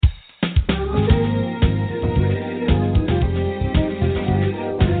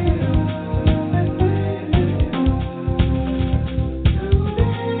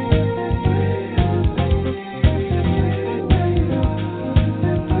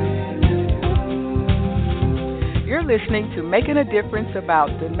listening to Making a Difference about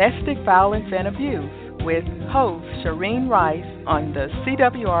domestic violence and abuse with host Shireen Rice on the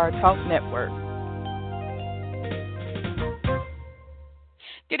CWR Talk Network.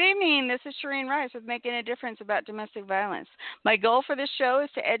 Good evening. This is Shireen Rice with Making a Difference about domestic violence. My goal for this show is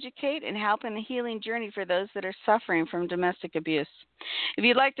to educate and help in the healing journey for those that are suffering from domestic abuse. If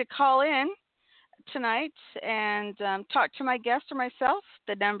you'd like to call in tonight and talk to my guest or myself,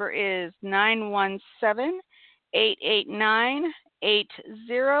 the number is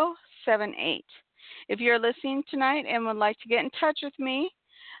 917-889-8078. If you're listening tonight and would like to get in touch with me,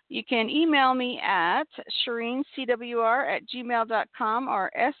 you can email me at ShireenCWR@gmail.com or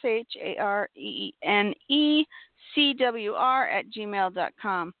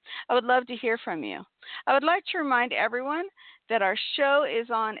ShareneCWR@gmail.com. I would love to hear from you. I would like to remind everyone that our show is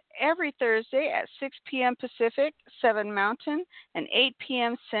on every Thursday at 6 p.m. Pacific, 7 Mountain, and 8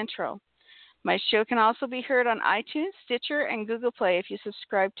 p.m. Central. My show can also be heard on iTunes, Stitcher, and Google Play if you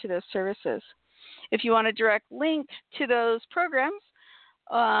subscribe to those services. If you want a direct link to those programs,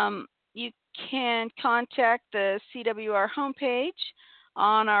 you can contact the CWR homepage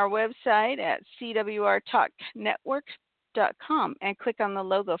on our website at cwrtalknetwork.com and click on the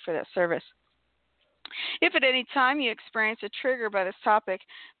logo for that service. If at any time you experience a trigger by this topic,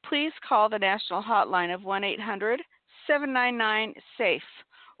 please call the national hotline of 1-800-799-SAFE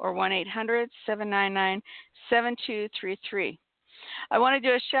or 1-800-799-7233. I want to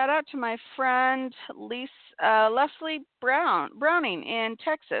do a shout out to my friend Leslie Browning in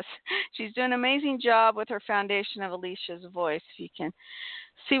Texas. She's doing an amazing job with her foundation of Alicia's Voice. If you can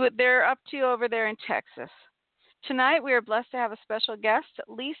see what they're up to over there in Texas. Tonight we are blessed to have a special guest,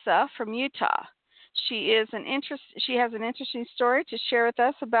 Lisa from Utah. She has an interesting story to share with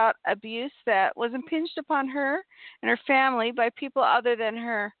us about abuse that was impinged upon her and her family by people other than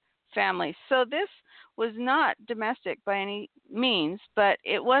her family. So this was not domestic by any means, but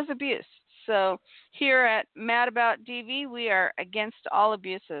it was abuse. So here at Mad About DV, we are against all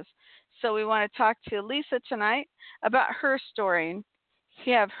abuses. So we want to talk to Lisa tonight about her story and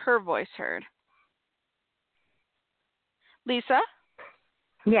have her voice heard. Lisa?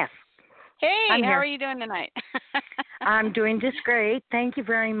 Yes. Hey, how are you doing tonight? I'm doing just great. Thank you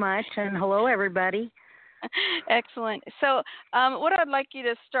very much. And hello, everybody. Excellent. So what I'd like you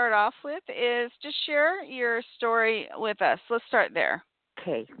to start off with is just share your story with us. Let's start there.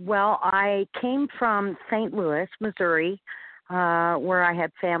 Okay. Well, I came from St. Louis, Missouri, where I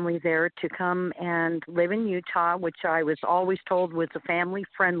had family there, to come and live in Utah, which I was always told was a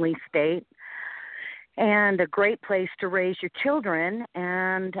family-friendly state and a great place to raise your children.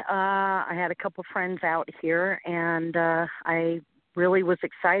 And I had a couple friends out here, and I really was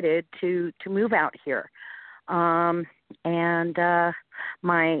excited to move out here. My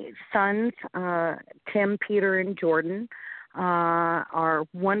sons, Tim, Peter, and Jordan, are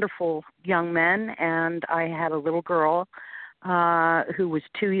wonderful young men, and I had a little girl who was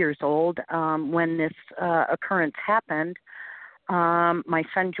 2 years old when this occurrence happened. My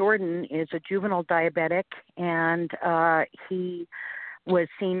son Jordan is a juvenile diabetic, and he was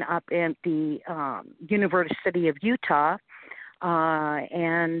seen up at the University of Utah,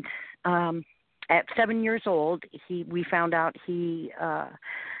 and at 7 years old, we found out he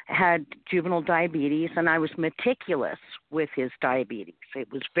had juvenile diabetes, and I was meticulous with his diabetes.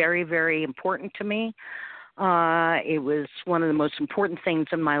 It was very, very important to me. It was one of the most important things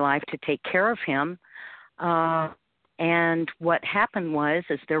in my life to take care of him. And what happened was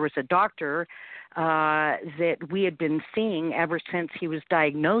there was a doctor that we had been seeing ever since he was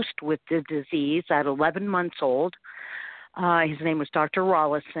diagnosed with the disease at 11 months old. His name was Dr.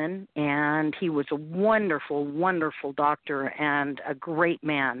 Rollison, and he was a wonderful, wonderful doctor and a great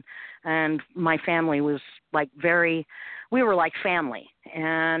man. And my family was we were like family.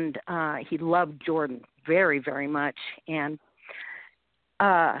 And he loved Jordan very, very much. And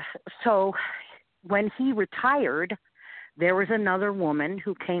so when he retired, there was another woman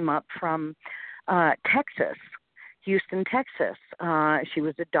who came up from Texas, Houston, Texas. She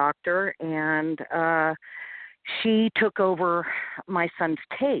was a doctor, and she took over my son's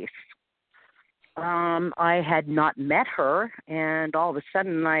case. I had not met her, and all of a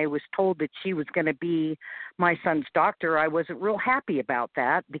sudden I was told that she was going to be my son's doctor. I wasn't real happy about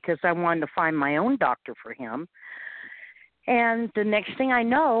that because I wanted to find my own doctor for him. And the next thing I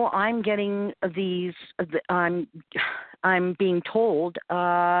know, I'm getting I'm being told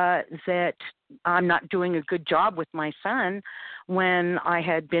that I'm not doing a good job with my son when I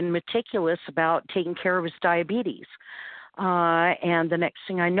had been meticulous about taking care of his diabetes. And the next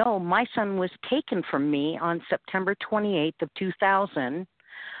thing I know, my son was taken from me on September 28th of 2000.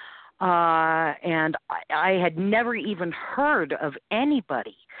 And I had never even heard of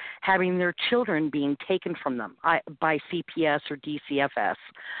anybody having their children being taken from them by CPS or DCFS.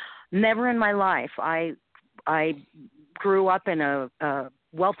 Never in my life. I grew up in a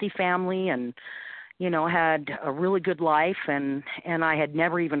wealthy family and, had a really good life, and I had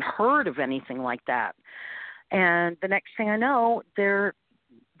never even heard of anything like that. And the next thing I know, the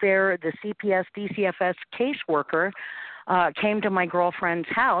CPS DCFS caseworker came to my girlfriend's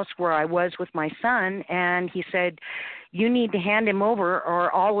house where I was with my son, and he said, "You need to hand him over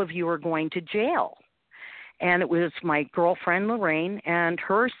or all of you are going to jail." And it was my girlfriend, Lorraine, and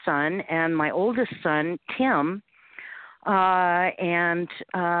her son, and my oldest son, Tim. And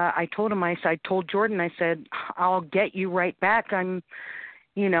I told him, I told Jordan, I said, "I'll get you right back. I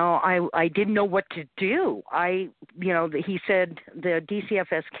didn't know what to do. He said, the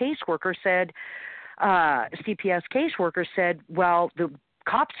DCFS caseworker said, CPS caseworker said, well, the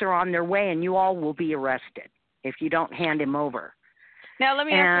cops are on their way and you all will be arrested if you don't hand him over. Now, let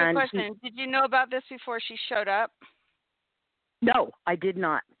me ask you a question. Did you know about this before she showed up? No, I did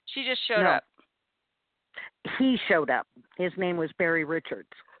not. She just showed up. He showed up. His name was Barry Richards.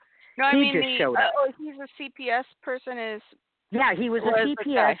 No, I mean just showed up. Oh, he's a CPS person. Yeah, he was a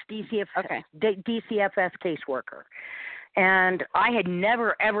CPS DCFS caseworker. And I had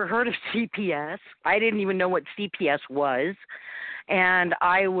never, ever heard of CPS. I didn't even know what CPS was. And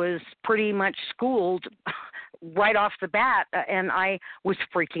I was pretty much schooled right off the bat, and I was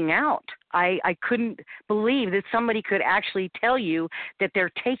freaking out. I couldn't believe that somebody could actually tell you that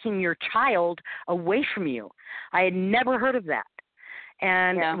they're taking your child away from you. I had never heard of that.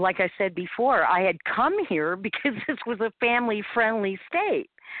 And like I said before, I had come here because this was a family-friendly state.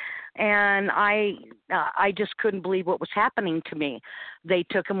 And I just couldn't believe what was happening to me. They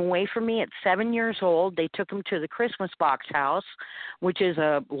took him away from me at 7 years old. They took him to the Christmas Box House, which is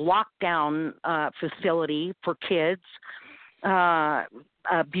a lockdown facility for kids,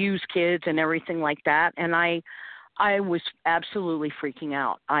 abused kids and everything like that. And I was absolutely freaking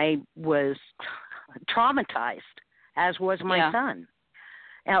out. I was traumatized, as was my son.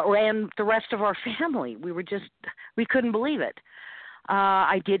 And the rest of our family. We couldn't believe it.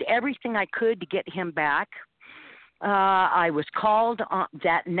 I did everything I could to get him back. I was called on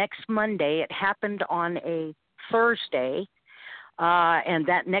that next Monday. It happened on a Thursday. And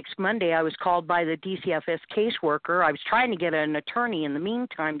that next Monday I was called by the DCFS caseworker. I was trying to get an attorney in the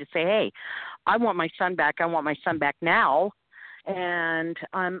meantime to say, hey, I want my son back. I want my son back now. And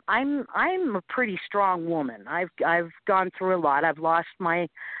I'm a pretty strong woman. I've gone through a lot. I've lost my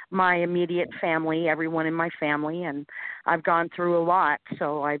immediate family, everyone in my family, and I've gone through a lot.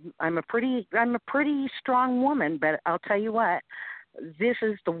 So I'm a pretty strong woman. But I'll tell you what, this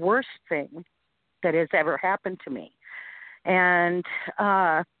is the worst thing that has ever happened to me. And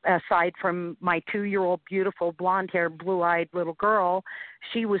aside from my 2-year-old beautiful blonde-haired, blue-eyed little girl,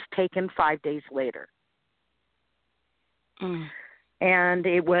 she was taken 5 days later. And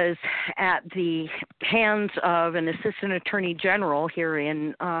it was at the hands of an assistant attorney general here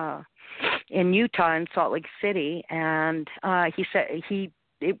in Utah, in Salt Lake City. And he said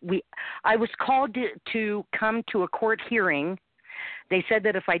I was called to come to a court hearing. They said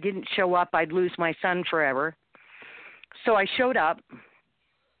that if I didn't show up, I'd lose my son forever. So I showed up,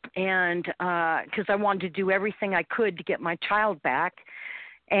 and because I wanted to do everything I could to get my child back.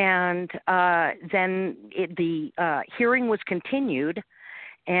 And then the hearing was continued,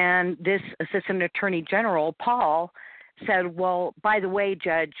 and this assistant attorney general, Paul, said, "Well, by the way,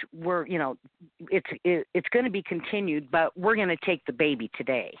 Judge, it's going to be continued, but we're going to take the baby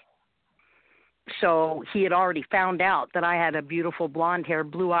today." So he had already found out that I had a beautiful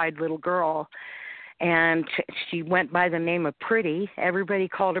blonde-haired, blue-eyed little girl, and she went by the name of Pretty. Everybody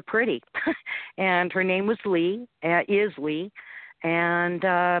called her Pretty, and her name was Lee, is Lee. And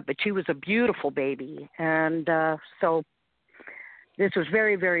but she was a beautiful baby, and so this was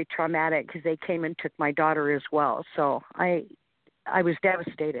very, very traumatic because they came and took my daughter as well. So I was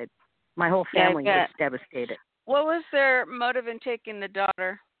devastated. My whole family was devastated. What was their motive in taking the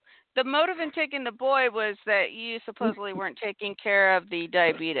daughter? The motive in taking the boy was that you supposedly weren't taking care of the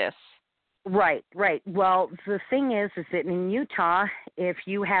diabetes. Right. Well, the thing is that in Utah, if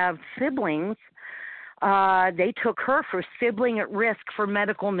you have siblings, they took her for sibling at risk for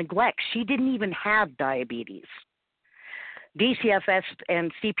medical neglect. She didn't even have diabetes. DCFS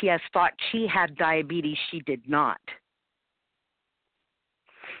and CPS thought she had diabetes. She did not.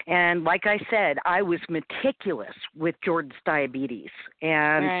 And like I said, I was meticulous with Jordan's diabetes.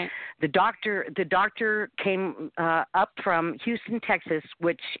 And the doctor came up from Houston, Texas,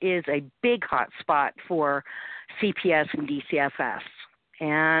 which is a big hot spot for CPS and DCFS.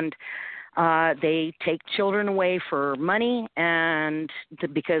 and they take children away for money, and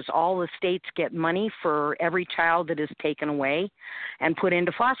because all the states get money for every child that is taken away and put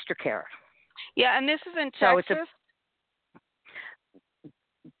into foster care. Yeah, and this is in So Texas?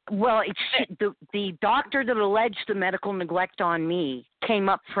 The doctor that alleged the medical neglect on me came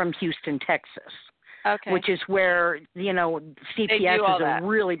up from Houston, Texas, which is where, CPS is a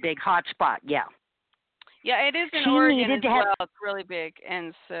really big hot spot. Yeah. Yeah, it is in Oregon as well. It's really big,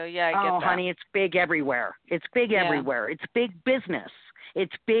 and so, yeah, I get that. Oh, honey, it's big everywhere. It's big everywhere. It's big business.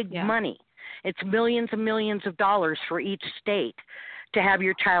 It's big money. It's millions and millions of dollars for each state to have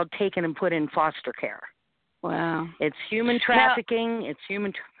your child taken and put in foster care. Wow. It's human trafficking.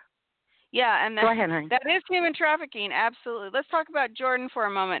 Yeah, and go ahead, honey. That is human trafficking, absolutely. Let's talk about Jordan for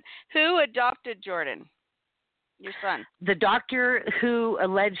a moment. Who adopted Jordan, your son? The doctor who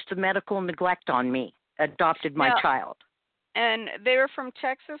alleged the medical neglect on me adopted my child. And they were from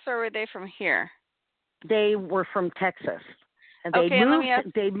Texas, or were they from here? They were from Texas. And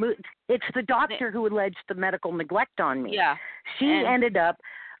they moved. It's the doctor who alleged the medical neglect on me. Yeah. She ended up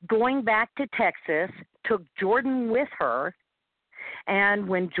going back to Texas, took Jordan with her, and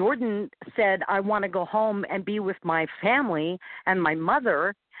when Jordan said, I want to go home and be with my family and my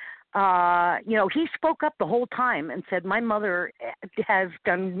mother, he spoke up the whole time and said, my mother has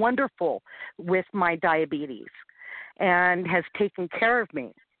done wonderful with my diabetes and has taken care of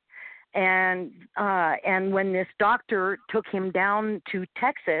me. And when this doctor took him down to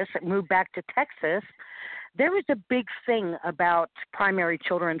Texas, moved back to Texas, there was a big thing about Primary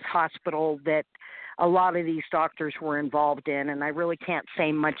Children's Hospital that a lot of these doctors were involved in, and I really can't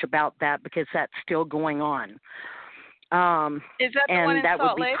say much about that because that's still going on. Is that the one in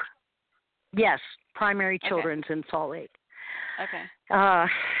Salt Lake? Yes, Primary Children's in Salt Lake. Okay.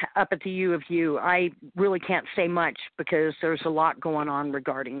 Up at the U of U. I really can't say much because there's a lot going on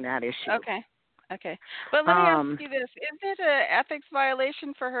regarding that issue. Okay. But let me ask you this. Is it an ethics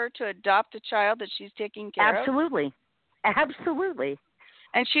violation for her to adopt a child that she's taking care of? Absolutely.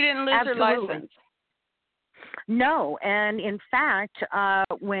 And she didn't lose her license? No. And in fact,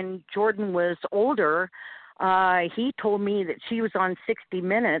 when Jordan was older, he told me that she was on 60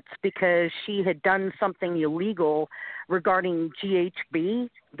 Minutes because she had done something illegal regarding GHB,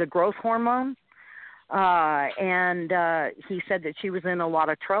 the growth hormone. And he said that she was in a lot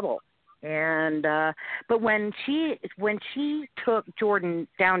of trouble. And but when she took Jordan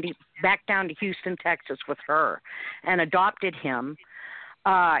back down to Houston, Texas with her and adopted him,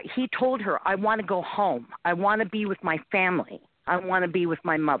 he told her, I want to go home. I want to be with my family. I want to be with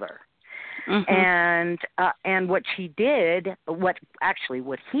my mother. Mm-hmm. And what he did was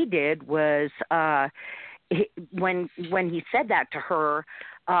when he said that to her,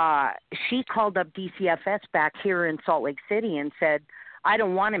 she called up DCFS back here in Salt Lake City and said, I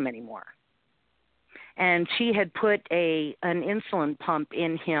don't want him anymore. And she had put an insulin pump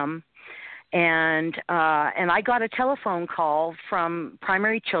in him, and I got a telephone call from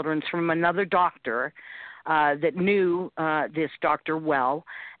Primary Children's from another doctor that knew this doctor well.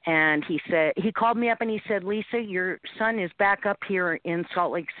 And he called me up and he said, Lisa, your son is back up here in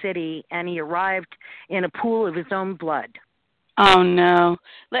Salt Lake City, and he arrived in a pool of his own blood. Oh, no.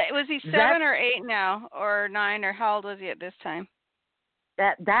 Was he 7 or 8 now, or 9, or how old was he at this time?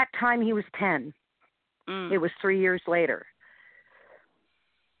 That time he was 10. It was 3 years later.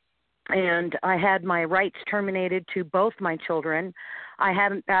 And I had my rights terminated to both my children. I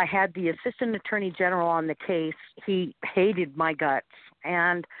had the assistant attorney general on the case. He hated my guts.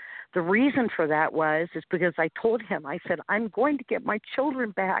 And the reason for that is because I told him, I said, I'm going to get my children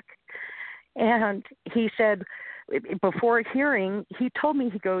back. And he said, before a hearing, he told me,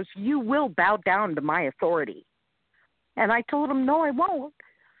 he goes, you will bow down to my authority. And I told him, no, I won't.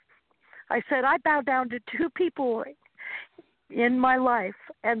 I said, I bow down to two people in my life,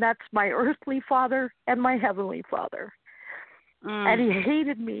 and that's my earthly father and my heavenly father. And he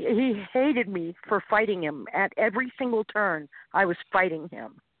hated me. He hated me for fighting him. At every single turn, I was fighting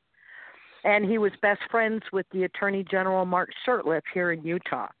him. And he was best friends with the Attorney General, Mark Shurtleff, here in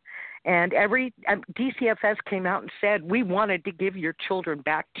Utah. And DCFS came out and said, we wanted to give your children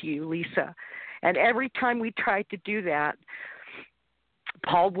back to you, Lisa. And every time we tried to do that,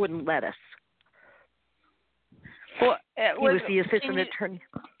 Paul wouldn't let us. Well, he was the assistant attorney.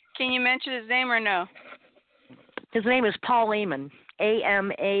 Can you mention his name or no? His name is Paul Amann,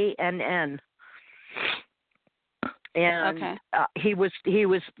 Amann. And he was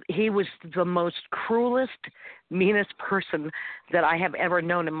the most cruelest, meanest person that I have ever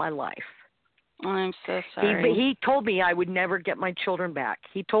known in my life. I'm so sorry. He told me I would never get my children back.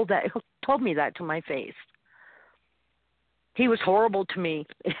 He told me that to my face. He was horrible to me.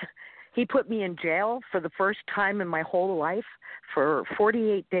 He put me in jail for the first time in my whole life for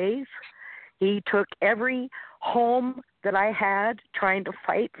 48 days. He took every home that I had trying to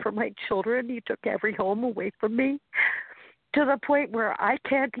fight for my children. He took every home away from me to the point where I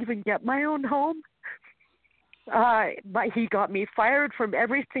can't even get my own home. But he got me fired from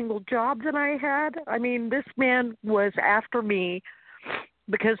every single job that I had. I mean, this man was after me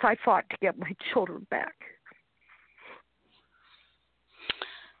because I fought to get my children back.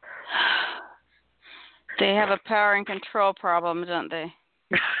 They have a power and control problem, don't they?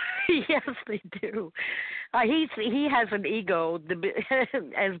 Yes, they do. He has an ego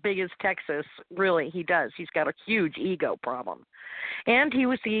as big as Texas. Really, he does. He's got a huge ego problem. And he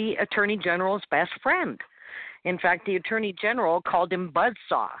was the Attorney General's best friend. In fact, the Attorney General called him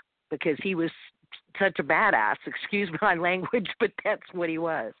Buzzsaw because he was such a badass. Excuse my language, but that's what he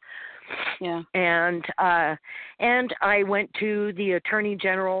was. Yeah. And I went to the Attorney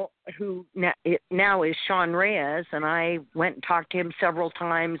General, who now is Sean Reyes, and I went and talked to him several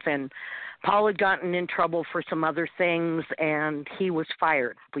times. And Paul had gotten in trouble for some other things, and he was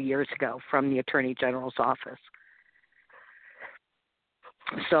fired years ago from the Attorney General's office.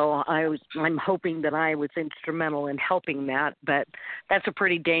 So I'm hoping that I was instrumental in helping that, but that's a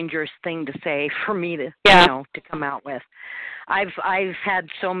pretty dangerous thing to say for me to to come out with. I've had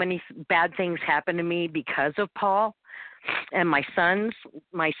so many bad things happen to me because of Paul, and my sons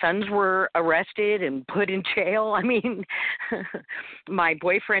were arrested and put in jail. I mean, my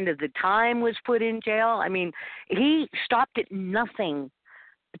boyfriend at the time was put in jail. I mean, he stopped at nothing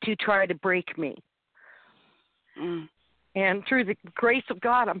to try to break me. Mm. And through the grace of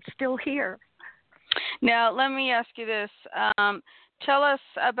God, I'm still here. Now, let me ask you this. Tell us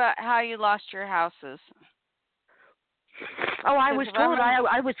about how you lost your houses. Oh, I was told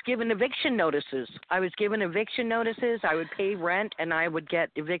I was given eviction notices. I would pay rent, and I would get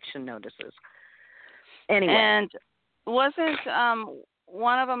eviction notices. Anyway. And wasn't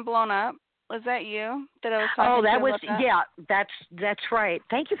one of them blown up? Was that you that I was talking to? Oh, that was about that? Yeah. That's right.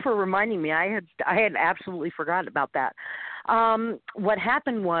 Thank you for reminding me. I had absolutely forgotten about that. What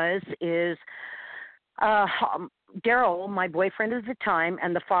happened is Daryl, my boyfriend at the time,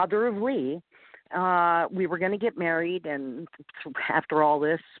 and the father of Lee, we were going to get married, and after all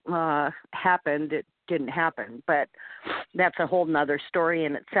this happened, it didn't happen. But that's a whole nother story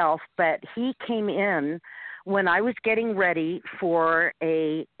in itself. But he came in when I was getting ready for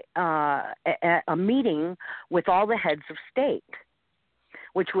a meeting with all the heads of state,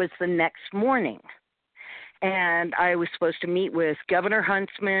 which was the next morning. And I was supposed to meet with Governor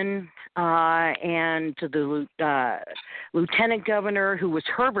Huntsman and the lieutenant governor, who was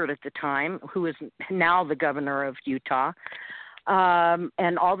Herbert at the time, who is now the governor of Utah,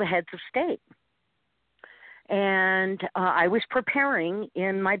 and all the heads of state. And I was preparing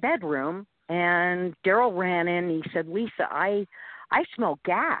in my bedroom, and Daryl ran in. And he said, "Lisa, I smell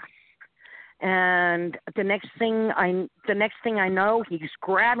gas." And the next thing I know, he's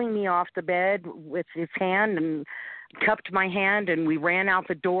grabbing me off the bed with his hand and cupped my hand, and we ran out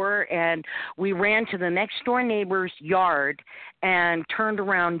the door, and we ran to the next door neighbor's yard and turned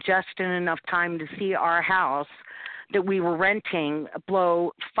around just in enough time to see our house that we were renting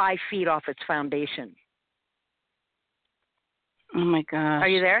blow 5 feet off its foundation. Oh my gosh. Are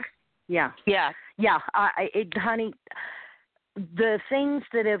you there? Yeah. Yeah. Yeah. Honey, the things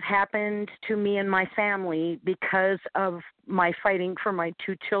that have happened to me and my family because of my fighting for my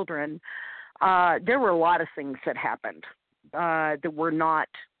 2 children, there were a lot of things that happened that were not,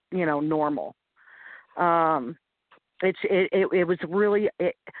 normal. It was really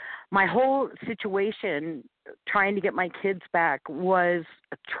my whole situation trying to get my kids back was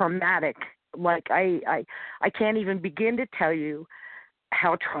traumatic. Like I can't even begin to tell you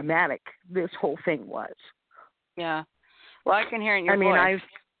how traumatic this whole thing was. Yeah. Well, I can hear it in your voice. I mean,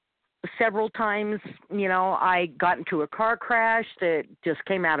 several times, I got into a car crash that just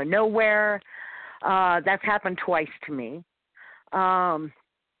came out of nowhere. That's happened twice to me. And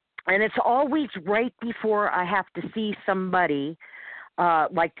it's always right before I have to see somebody,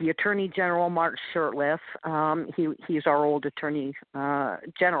 like the Attorney General, Mark Shurtleff. He's our old Attorney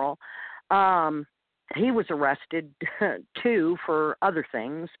General. He was arrested, too, for other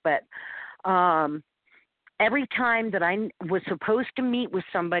things. But every time that I was supposed to meet with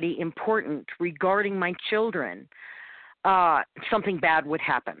somebody important regarding my children, something bad would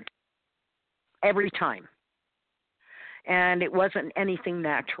happen. Every time. And it wasn't anything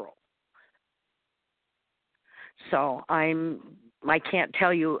natural. So I can't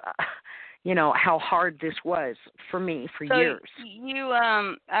tell you, how hard this was for me for years. So you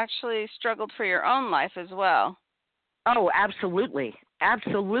actually struggled for your own life as well. Oh, absolutely.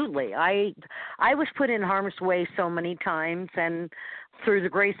 Absolutely. I was put in harm's way so many times, and through the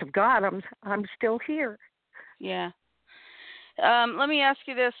grace of God, I'm still here. Yeah. Let me ask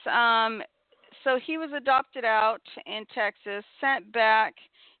you this. So he was adopted out in Texas, sent back.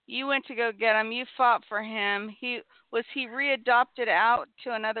 You went to go get him. You fought for him. He readopted out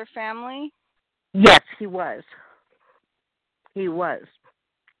to another family? Yes, he was. He was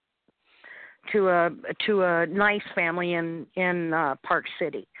to a nice family in Park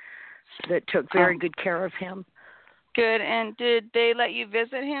City that took very good care of him. Good. And did they let you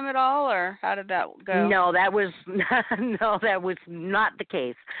visit him at all, or how did that go? No, that was no, that was not the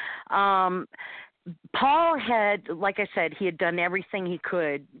case. Paul had, like I said, he had done everything he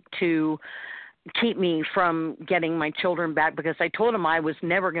could to keep me from getting my children back, because I told him I was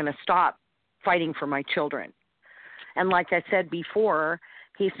never going to stop fighting for my children. And like I said before,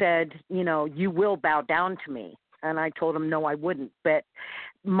 he said, you will bow down to me. And I told him, no, I wouldn't. But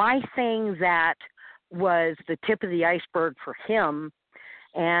my thing that was the tip of the iceberg for him,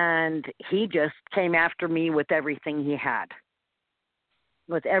 and he just came after me with everything he had.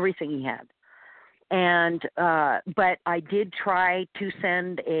 And but I did try to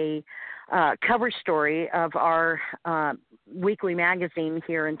send a cover story of our weekly magazine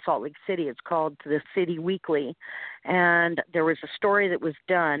here in Salt Lake City. It's called The City Weekly, and there was a story that was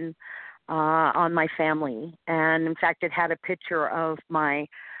done on my family, and in fact, it had a picture of my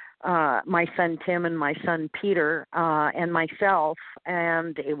son Tim and my son Peter and myself,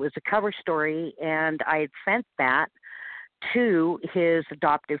 and it was a cover story, and I had sent that to his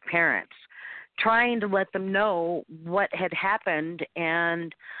adoptive parents, trying to let them know what had happened.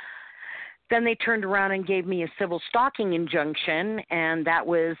 And then they turned around and gave me a civil stalking injunction, and that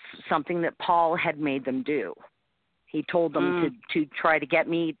was something that Paul had made them do. He told them to try to get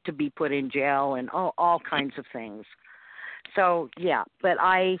me to be put in jail and all kinds of things. So, yeah, but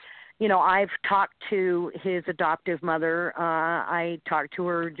I've talked to his adoptive mother. I talked to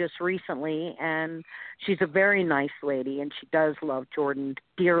her just recently, and she's a very nice lady, and she does love Jordan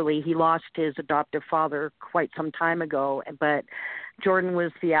dearly. He lost his adoptive father quite some time ago, but Jordan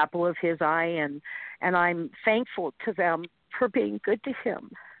was the apple of his eye, and I'm thankful to them for being good to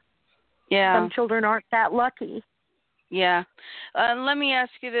him. Yeah. Some children aren't that lucky. Yeah. Let me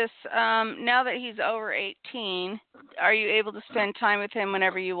ask you this. Now that he's over 18, are you able to spend time with him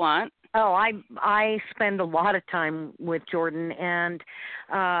whenever you want? Oh, I spend a lot of time with Jordan and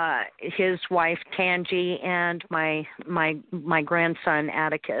his wife Tangi and my grandson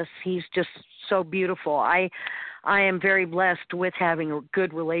Atticus. He's just so beautiful. I am very blessed with having a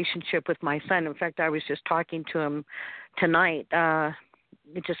good relationship with my son. In fact, I was just talking to him tonight,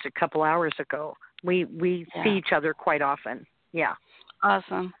 just a couple hours ago. We see each other quite often. Yeah.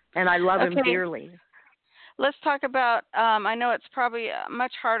 Awesome. And I love him dearly. Let's talk about, I know it's probably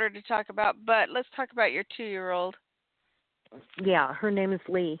much harder to talk about, but let's talk about your 2-year-old. Yeah, her name is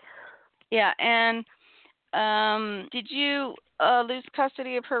Lee. Yeah, and did you lose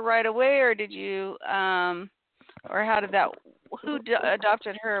custody of her right away, or did you, or how did that, who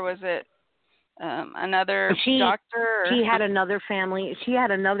adopted her? Was it another doctor? Or? She had another family. She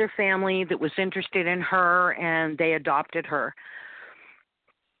had another family that was interested in her, and they adopted her.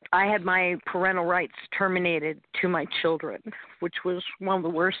 I had my parental rights terminated to my children, which was one of the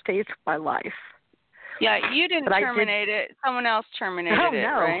worst days of my life. Yeah, you didn't terminate it. Someone else terminated it,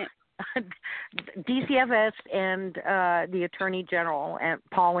 right? DCFS and the Attorney General, and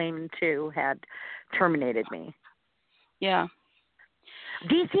Paul Amon, too, had terminated me. Yeah.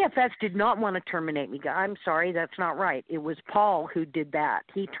 DCFS did not want to terminate me. I'm sorry, that's not right. It was Paul who did that.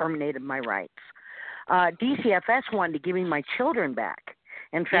 He terminated my rights. DCFS wanted to give me my children back.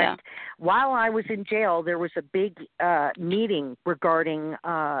 In fact, while I was in jail, there was a big meeting regarding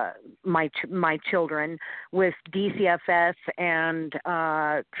my children with DCFS and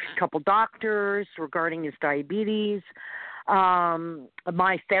a couple doctors regarding his diabetes.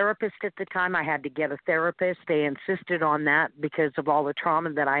 My therapist at the time, I had to get a therapist. They insisted on that because of all the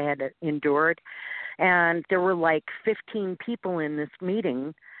trauma that I had endured. And there were like 15 people in this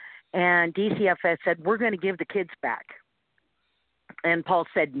meeting, and DCFS said, we're going to give the kids back. And Paul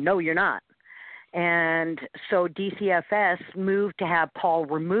said, no, you're not. And so DCFS moved to have Paul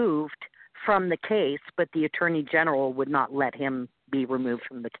removed from the case, but the Attorney General would not let him be removed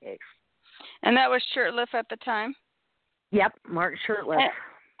from the case. And that was Shurtleff at the time? Yep, Mark Shurtleff.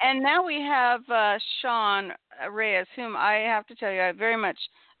 And now we have Sean Reyes, whom I have to tell you I very much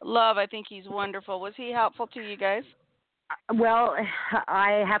love. I think he's wonderful. Was he helpful to you guys? Well,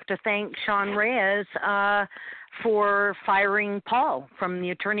 I have to thank Sean Reyes for firing Paul from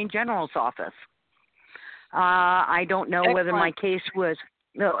the Attorney General's office. I don't know whether my Excellent. case was.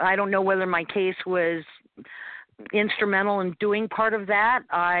 No, I don't know whether my case was instrumental in doing part of that.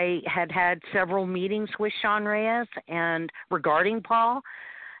 I had several meetings with Sean Reyes and regarding Paul,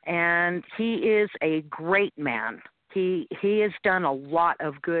 and he is a great man. He has done a lot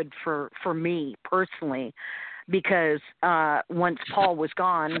of good for me personally, because once Paul was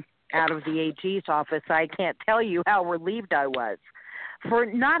gone out of the AG's office, I can't tell you how relieved I was, for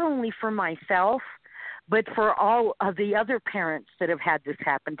not only for myself, but for all of the other parents that have had this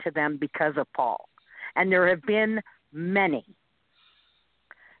happen to them because of Paul. And there have been many.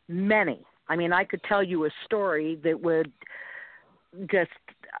 I mean, I could tell you a story that would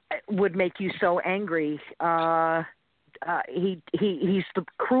make you so angry. He's the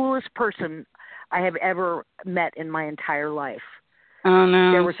cruelest person I have ever met in my entire life. Oh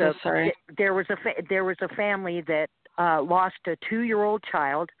no, sorry. There was a family that lost a 2-year-old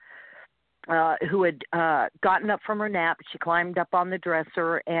child who had gotten up from her nap. She climbed up on the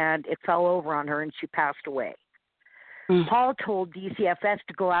dresser, and it fell over on her, and she passed away. Paul told DCFS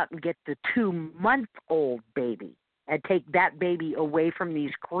to go out and get the 2-month-old baby and take that baby away from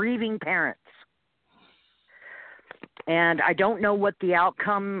these grieving parents. And I don't know what the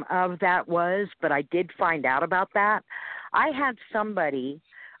outcome of that was, but I did find out about that. I had somebody,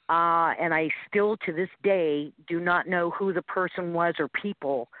 and I still to this day do not know who the person was or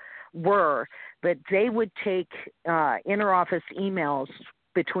people were, but they would take interoffice emails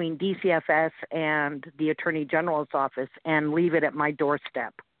between DCFS and the Attorney General's office and leave it at my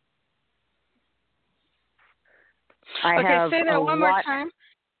doorstep. Okay, say that one more time.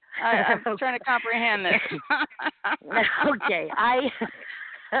 I'm trying to comprehend this. Okay, I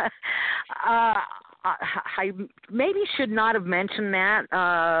maybe should not have mentioned that,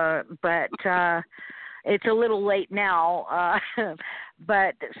 but it's a little late now.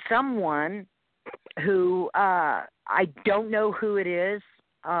 But someone who I don't know who it is,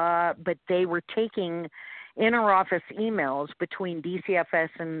 but they were taking interoffice emails between DCFS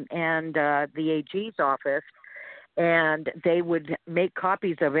and the AG's office, and they would make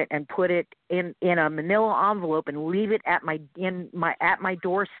copies of it and put it in a manila envelope and leave it at my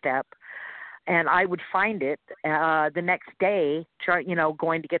doorstep. And I would find it the next day,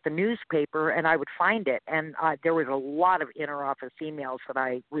 going to get the newspaper, and I would find it. And there was a lot of interoffice emails that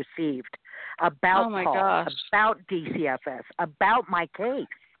I received about Paul, about DCFS, about my case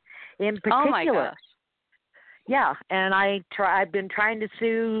in particular. Oh my gosh. Yeah, and I've been trying to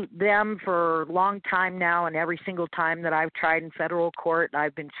sue them for a long time now, and every single time that I've tried in federal court,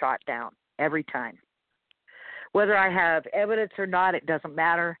 I've been shot down every time. Whether I have evidence or not, it doesn't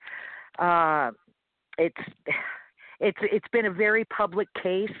matter. It's been a very public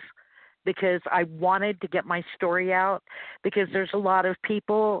case because I wanted to get my story out, because there's a lot of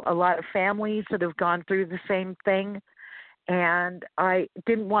people, a lot of families that have gone through the same thing, and I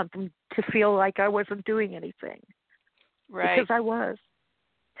didn't want them to feel like I wasn't doing anything. Right. Because I was.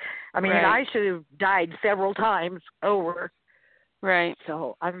 I mean, right. I should have died several times over. Right.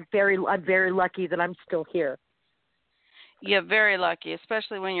 So I'm very lucky that I'm still here. Yeah, very lucky,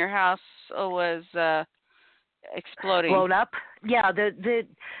 especially when your house was exploding. Blown up? Yeah, the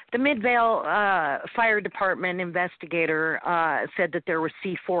Midvale Fire Department investigator said that there was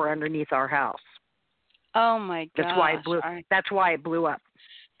C4 underneath our house. Oh my gosh. That's why it blew up.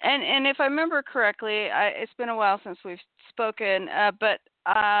 And if I remember correctly, it's been a while since we've spoken, but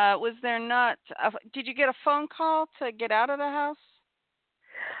was there not did you get a phone call to get out of the house?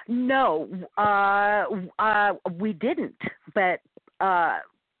 No, we didn't. But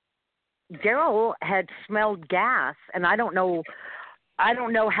Daryl had smelled gas, and I don't know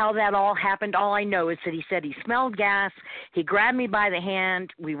how that all happened. All I know is that he said he smelled gas. He grabbed me by the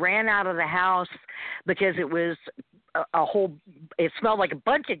hand. We ran out of the house because it was it smelled like a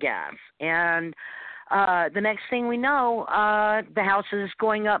bunch of gas. And the next thing we know, the house is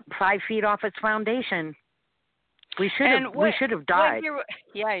going up 5 feet off its foundation. We should have died.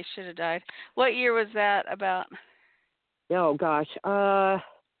 Yeah, you should have died. What year was that about? Oh gosh. Oh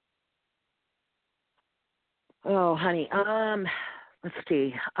honey. Let's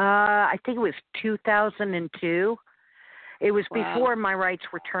see. I think it was 2002. It was before my rights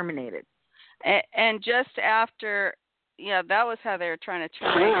were terminated. And just after, that was how they were trying to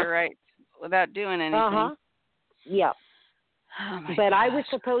terminate your rights without doing anything. Uh-huh. Yeah. Oh my but gosh. I was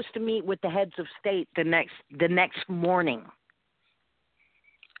supposed to meet with the heads of state the next morning.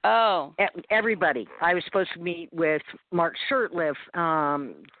 Oh. Everybody. I was supposed to meet with Mark Shurtleff,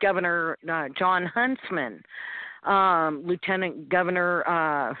 Governor John Huntsman, Lieutenant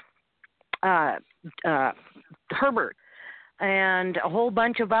Governor Herbert, and a whole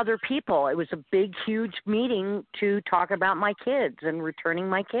bunch of other people. It was a big, huge meeting to talk about my kids and returning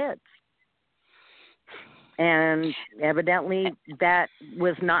my kids. And evidently that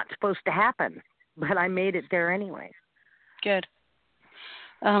was not supposed to happen, but I made it there anyway. Good.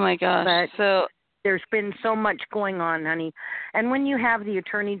 Oh, my gosh. But so there's been so much going on, honey. And when you have the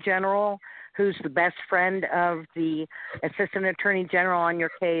Attorney General, who's the best friend of the Assistant Attorney General on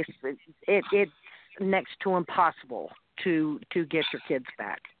your case, it's next to impossible to get your kids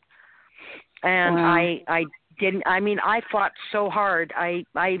back. And wow. I didn't. I mean, I fought so hard. I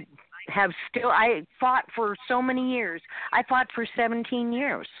fought for so many years. I fought for 17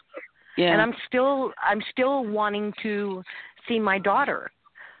 years. Yeah. And I'm still wanting to see my daughter.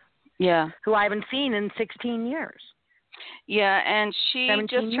 Yeah. Who I haven't seen in 16 years. Yeah, and she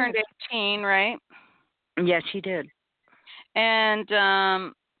just turned 18, right? Yes, she did. And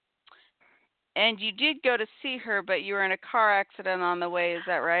you did go to see her, but you were in a car accident on the way. Is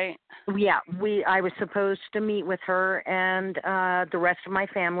that right? Yeah, I was supposed to meet with her and the rest of my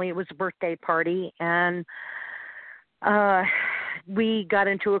family. It was a birthday party, and we got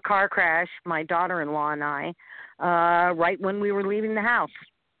into a car crash, my daughter-in-law and I, right when we were leaving the house.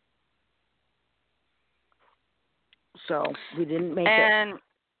 So we didn't make it.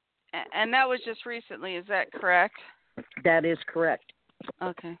 And that was just recently, is that correct? That is correct.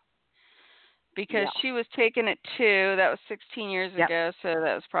 Okay. Because she was taken at 2, that was 16 years ago, so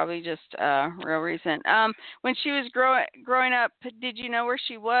that was probably just real recent. When she was growing up, did you know where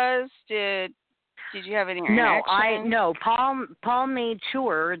she was? Did you have any interaction? No. Paul made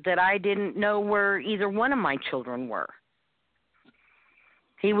sure that I didn't know where either one of my children were.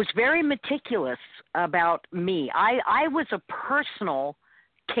 He was very meticulous about me. I was a personal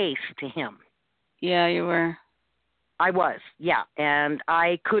case to him. Yeah, you were. I was, yeah, and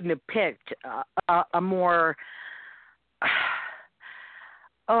I couldn't have picked a more.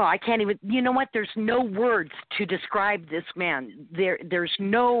 I can't even. You know what? There's no words to describe this man. There's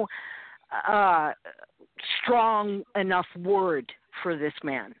no strong enough word for this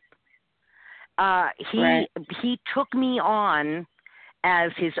man. He took me on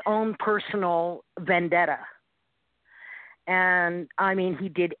as his own personal vendetta. And, I mean, he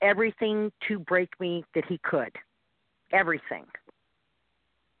did everything to break me that he could. Everything.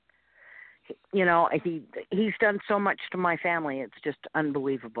 You know, he's done so much to my family. It's just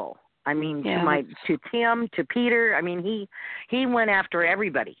unbelievable. I mean, to Tim, to Peter. I mean, he went after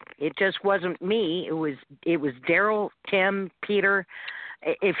everybody. It just wasn't me. It was Daryl, Tim, Peter.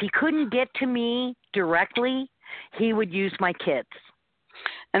 If he couldn't get to me directly, he would use my kids.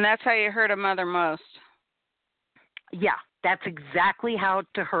 And that's how you hurt a mother most. Yeah, that's exactly how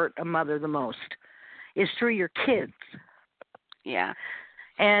to hurt a mother the most, is through your kids. Yeah.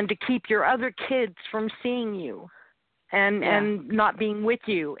 And to keep your other kids from seeing you and not being with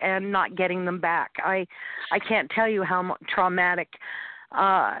you and not getting them back. I can't tell you how traumatic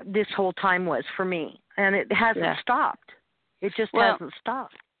this whole time was for me. And it hasn't stopped. It just hasn't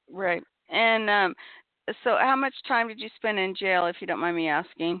stopped. Right. And so how much time did you spend in jail, if you don't mind me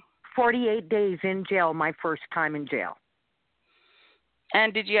asking? 48 days in jail, my first time in jail.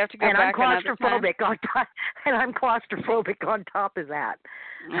 And did you have to go back another time? And I'm claustrophobic on top of that.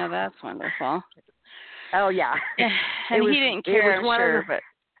 Oh, that's wonderful. Oh, yeah. And he didn't care, I'm sure, but...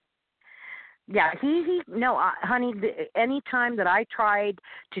 Yeah, honey, any time that I tried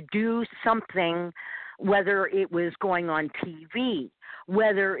to do something, whether it was going on TV,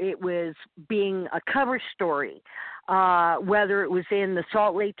 whether it was being a cover story, whether it was in the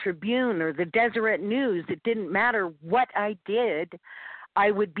Salt Lake Tribune or the Deseret News, it didn't matter what I did,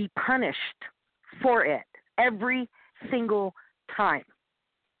 I would be punished for it every single time.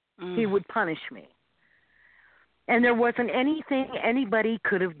 He would punish me. And there wasn't anything anybody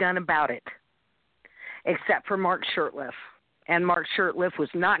could have done about it except for Mark Shurtleff. And Mark Shurtleff was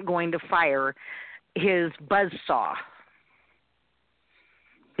not going to fire his buzzsaw.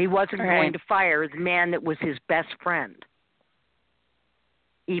 He wasn't going to fire the man that was his best friend,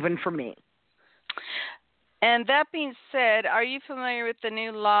 even for me. And that being said, are you familiar with the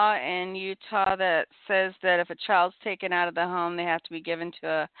new law in Utah that says that if a child's taken out of the home, they have to be given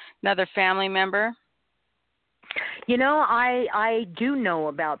to another family member? You know, I do know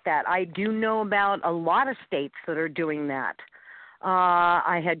about that. I do know about a lot of states that are doing that.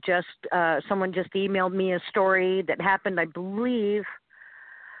 I had someone just emailed me a story that happened, I believe,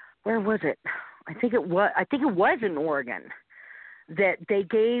 where was it? I think it was in Oregon, that they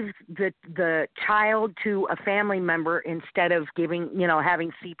gave the child to a family member instead of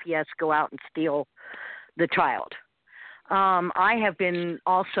having CPS go out and steal the child. I have been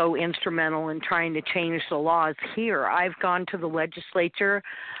also instrumental in trying to change the laws here. I've gone to the legislature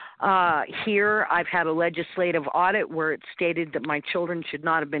here. I've had a legislative audit where it stated that my children should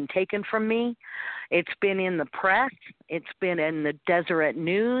not have been taken from me. It's been in the press. It's been in the Deseret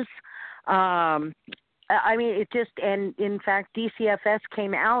News. I mean, it just, and in fact, DCFS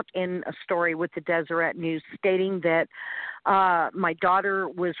came out in a story with the Deseret News stating that my daughter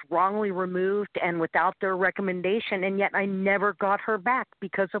was wrongly removed and without their recommendation, and yet I never got her back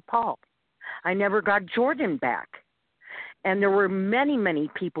because of Paul. I never got Jordan back. And there were many, many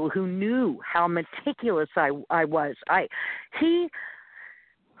people who knew how meticulous I was. He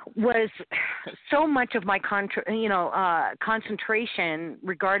was so much of my concentration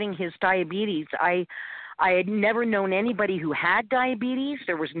regarding his diabetes. I had never known anybody who had diabetes.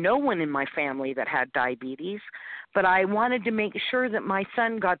 There was no one in my family that had diabetes, but I wanted to make sure that my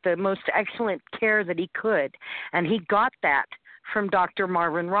son got the most excellent care that he could, and he got that from Dr.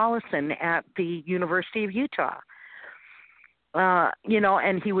 Marvin Rollison at the University of Utah.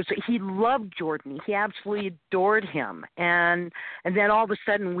 And he loved Jordan. He absolutely adored him. And then all of a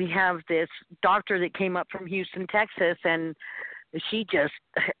sudden we have this doctor that came up from Houston, Texas, and she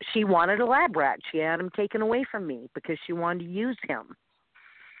wanted a lab rat. She had him taken away from me because she wanted to use him.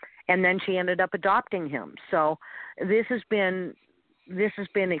 And then she ended up adopting him. So this has been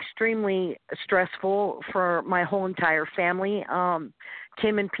extremely stressful for my whole entire family.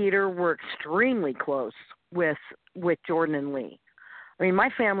 Tim and Peter were extremely close with Jordan and Lee. I mean, my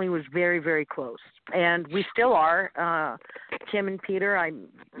family was very, very close, and we still are. Tim and Peter,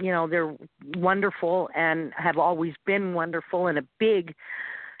 they're wonderful and have always been wonderful, and they've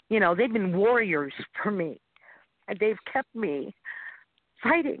been warriors for me. And they've kept me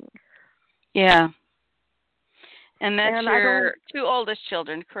fighting. Yeah. And that's your two oldest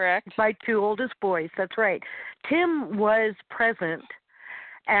children, correct? My two oldest boys, that's right. Tim was present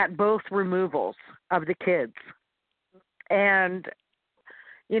at both removals of the kids. And,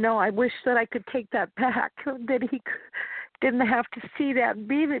 I wish that I could take that back, that he didn't have to see that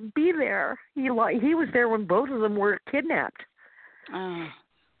be there. He was there when both of them were kidnapped. Oh.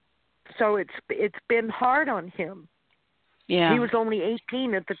 So it's been hard on him. Yeah. He was only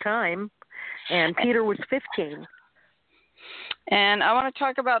 18 at the time, and Peter was 15. And I want to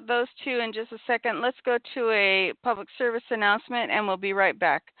talk about those two in just a second. Let's go to a public service announcement, and we'll be right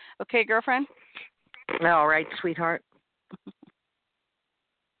back. Okay, girlfriend? All right, sweetheart.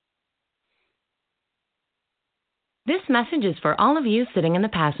 This message is for all of you sitting in the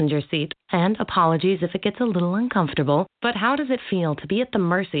passenger seat. And apologies if it gets a little uncomfortable, but how does it feel to be at the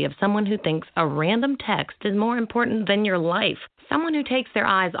mercy of someone who thinks a random text is more important than your life? Someone who takes their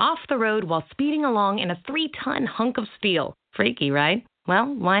eyes off the road while speeding along in a 3-ton hunk of steel. Freaky, right?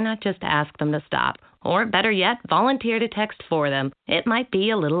 Well, why not just ask them to stop? Or better yet, volunteer to text for them. It might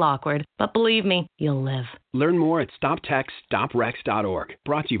be a little awkward, but believe me, you'll live. Learn more at stoptextstoprex.org.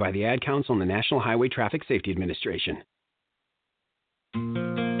 Brought to you by the Ad Council and the National Highway Traffic Safety Administration.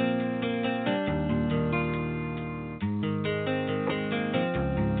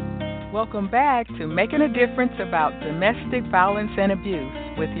 Welcome back to Making a Difference About Domestic Violence and Abuse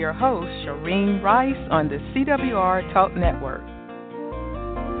with your host, Shireen Rice, on the CWR Talk Network.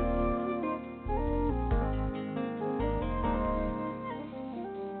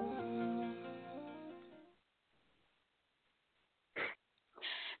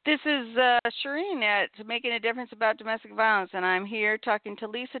 This is Shireen at Making a Difference About Domestic Violence, and I'm here talking to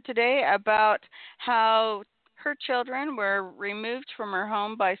Lisa today about how her children were removed from her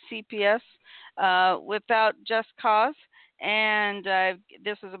home by CPS without just cause, and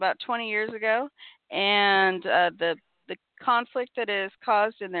this was about 20 years ago, and the conflict that it has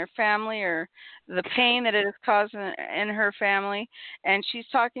caused in their family, or the pain that it has caused in her family, and she's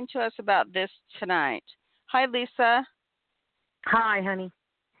talking to us about this tonight. Hi, Lisa. Hi, honey.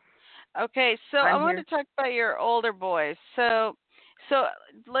 Okay, so I want to talk about your older boys. So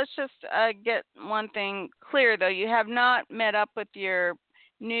let's just get one thing clear, though. You have not met up with your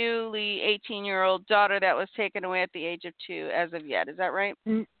newly 18-year-old daughter that was taken away at the age of 2 as of yet. Is that right?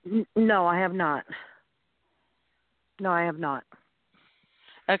 No, I have not. No, I have not.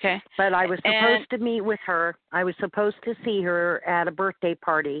 Okay. But I was supposed to meet with her. I was supposed to see her at a birthday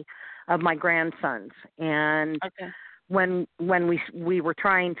party of my grandson's. And when we were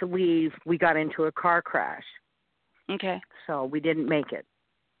trying to leave, we got into a car crash. Okay. So we didn't make it.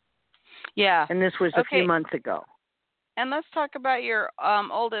 Yeah. And this was a few months ago. And let's talk about your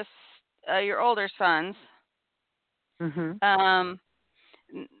your older sons. Mhm.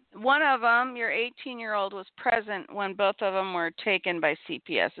 One of them, your 18-year-old, was present when both of them were taken by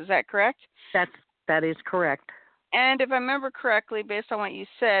CPS. Is that correct? That is correct. And if I remember correctly, based on what you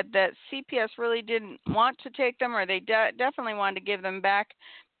said, that CPS really didn't want to take them, or they definitely wanted to give them back,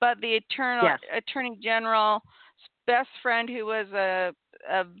 but the Attorney General's best friend, who was a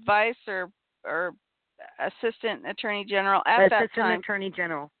vice or assistant Attorney General at that time. Assistant Attorney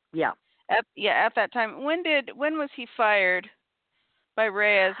General, yeah. At that time. When was he fired by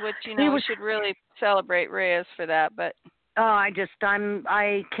Reyes? Which, we should really celebrate Reyes for that, but. I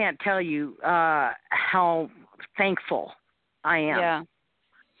can't tell you how thankful I am.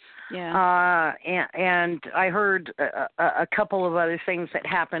 Yeah. And I heard a couple of other things that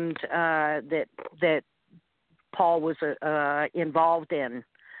happened that Paul was involved in,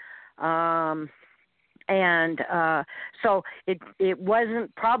 and so it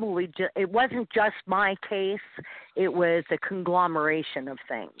wasn't it wasn't just my case. It was a conglomeration of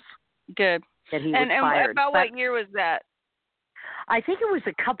things. Good. That he was fired. And about what year was that? I think it was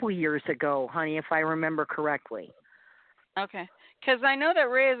a couple years ago, honey, if I remember correctly. Okay. Because I know that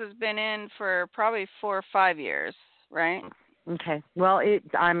Reyes has been in for probably 4 or 5 years, right? Okay. Well,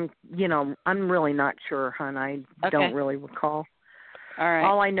 I'm really not sure, hon. I don't really recall. All right.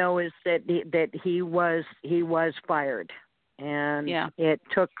 All I know is that he was fired, and it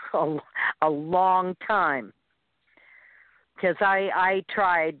took a long time because I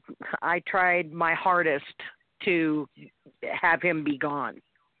tried my hardest to have him be gone.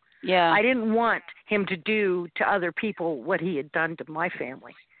 Yeah. I didn't want him to do to other people what he had done to my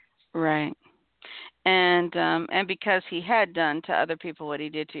family. Right. And because he had done to other people what he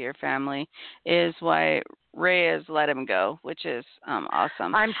did to your family is why Reyes let him go, which is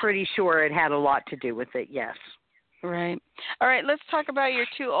awesome. I'm pretty sure it had a lot to do with it, yes. Right. All right, let's talk about your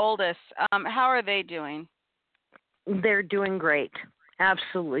 2 oldest. How are they doing? They're doing great.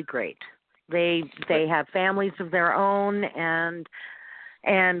 Absolutely great. They have families of their own, and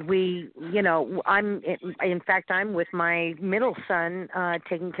we, I'm with my middle son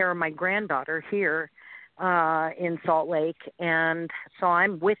taking care of my granddaughter here in Salt Lake, and so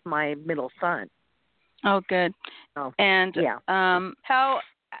I'm with my middle son. Oh, good. Oh, and yeah. How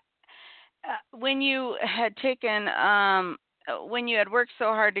when you had when you had worked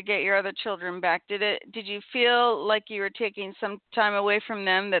so hard to get your other children back, did you feel like you were taking some time away from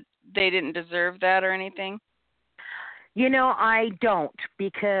them, that they didn't deserve that or anything? I don't,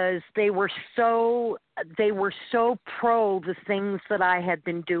 because they were so pro the things that I had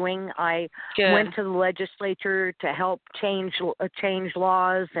been doing. I went to the legislature to help change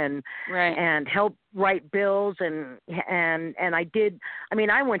laws and help write bills and I did. I mean,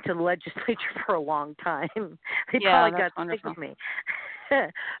 I went to the legislature for a long time. They probably got sick of me.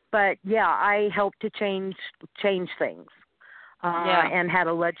 But yeah, I helped to change things. And had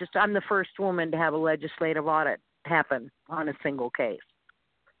I'm the first woman to have a legislative audit happen on a single case.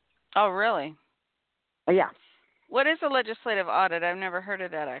 Oh, really? Yeah. What is a legislative audit? I've never heard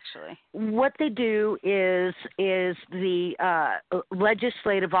of that, actually. What they do is the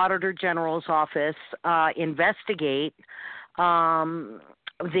Legislative Auditor General's office investigate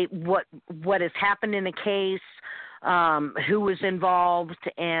what has happened in a case, who was involved,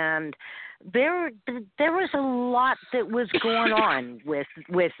 and there was a lot that was going on with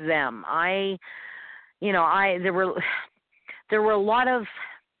them. There were a lot of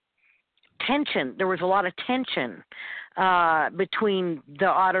tension. There was a lot of tension between the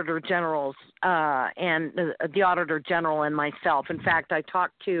Auditor Generals and the Auditor General and myself. In fact, I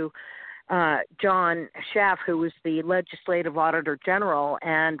talked to John Schaff, who was the Legislative Auditor General,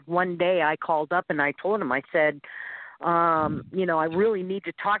 and one day I called up and I told him, I said, I really need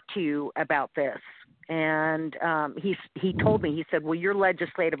to talk to you about this. And he told me, he said, well, your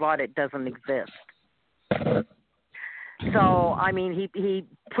legislative audit doesn't exist. So, I mean, he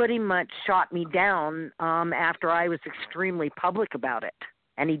pretty much shot me down after I was extremely public about it,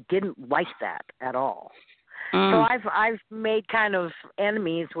 and he didn't like that at all. So I've made kind of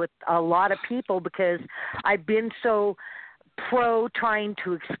enemies with a lot of people because I've been so pro trying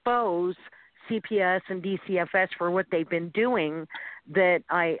to expose CPS and DCFS for what they've been doing that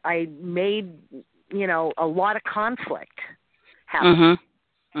I made, a lot of conflict happen.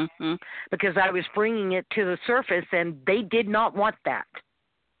 Mm-hmm. Because I was bringing it to the surface, and they did not want that.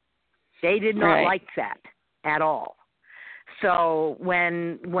 They did not like that at all. So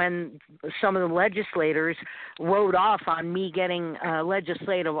when some of the legislators wrote off on me getting a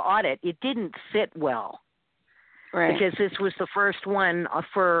legislative audit, it didn't sit well. Right. Because this was the first one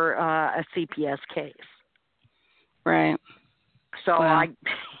for a CPS case. Right. So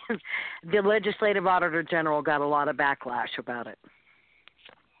the Legislative Auditor General got a lot of backlash about it.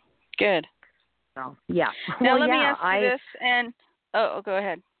 Good. So, yeah. Now let me ask you this, and go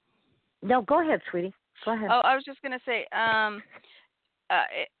ahead. No, go ahead, sweetie. Go ahead. Oh, I was just going to say,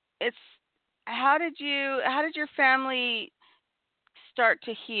 it's how did your family start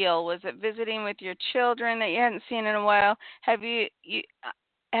to heal? Was it visiting with your children that you hadn't seen in a while? How did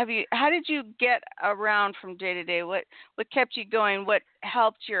you get around from day to day? What kept you going? What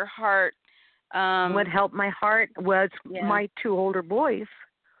helped your heart? What helped my heart was my 2 older boys.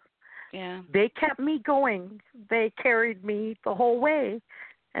 Yeah. They kept me going. They carried me the whole way,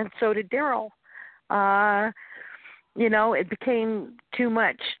 and so did Daryl. It became too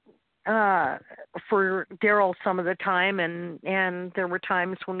much for Daryl some of the time, and there were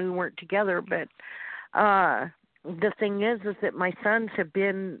times when we weren't together. But the thing is that my sons have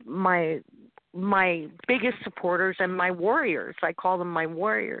been my biggest supporters and my warriors. I call them my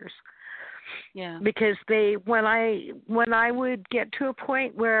warriors. Yeah. Because when I would get to a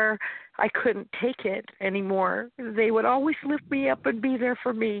point where I couldn't take it anymore, they would always lift me up and be there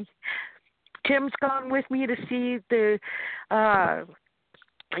for me. Tim's gone with me to see the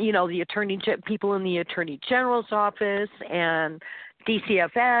people in the Attorney General's office and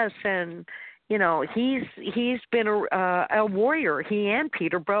DCFS, and he's been a warrior. He and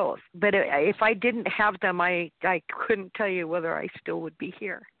Peter both. But if I didn't have them, I couldn't tell you whether I still would be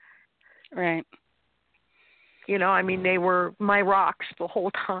here. Right. They were my rocks the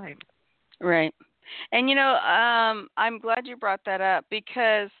whole time. Right. And, I'm glad you brought that up,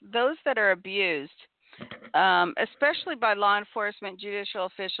 because those that are abused, especially by law enforcement, judicial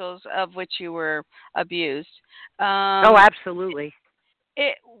officials, of which you were abused. Oh, absolutely.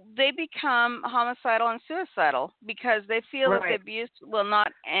 They become homicidal and suicidal because they feel that the abuse will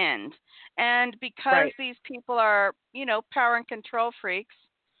not end. And because these people are, power and control freaks,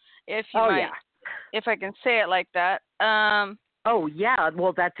 if I can say it like that. Oh, yeah.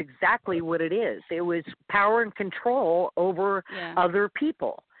 Well, that's exactly what it is. It was power and control over other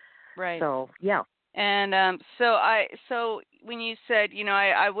people. Right. So, yeah. And so when you said,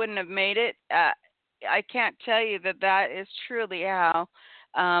 I wouldn't have made it, I can't tell you that is truly how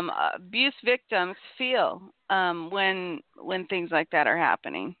abuse victims feel when things like that are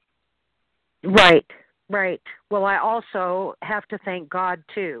happening. Right. Well, I also have to thank God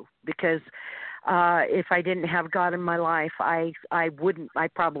too, because if I didn't have God in my life, I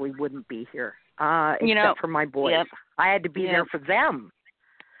probably wouldn't be here. Except for my boys. Yep. I had to be there for them.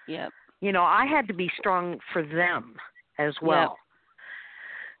 Yep. I had to be strong for them as well.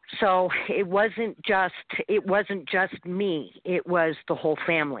 Yep. So it wasn't just me. It was the whole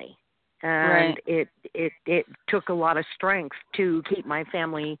family. And it took a lot of strength to keep my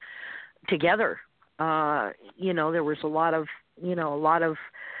family together. There was a lot of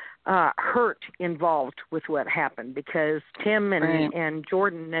hurt involved with what happened, because Tim and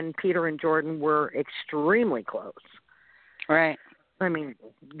Jordan and Peter and Jordan were extremely close. Right. I mean,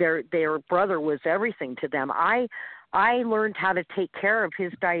 their brother was everything to them. I learned how to take care of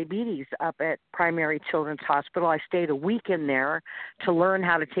his diabetes up at Primary Children's Hospital. I stayed a week in there to learn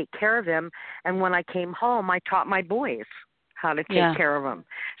how to take care of him, and when I came home, I taught my boys how to take care of him.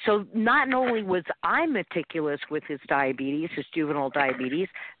 So not only was I meticulous with his diabetes, his juvenile diabetes,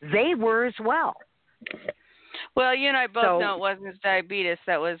 they were as well. Well, you and I both know it wasn't his diabetes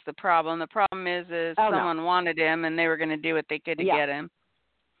that was the problem. The problem is someone wanted him, and they were going to do what they could to get him.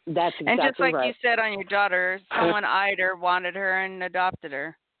 That's exactly right. And just like you said on your daughter, someone eyed her, wanted her, and adopted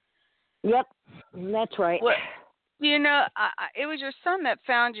her. Yep, that's right. Well, it was your son that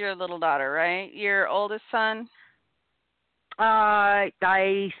found your little daughter, right? Your oldest son? I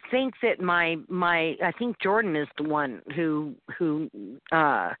think that I think Jordan is the one who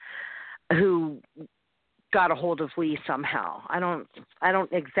got a hold of Lee somehow. I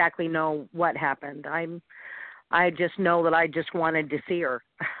don't exactly know what happened. I just know that I just wanted to see her.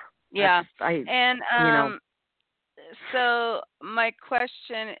 Yeah. So my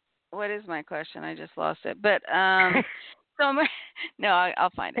question, what is my question? I just lost it. But I'll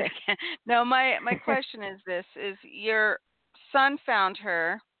find it again. No, my question is this: is your son found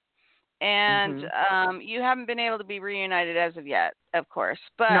her, and you haven't been able to be reunited as of yet, of course.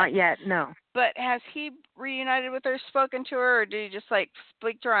 But not yet, no. But has he reunited with her, spoken to her, or did he just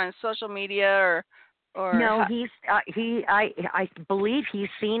speak to her on social media, or no? I believe he's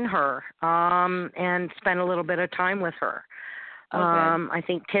seen her and spent a little bit of time with her. Okay. I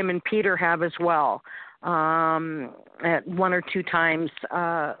think Tim and Peter have as well. At 1 or 2 times.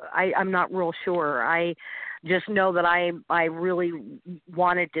 I'm not real sure. I just know that I really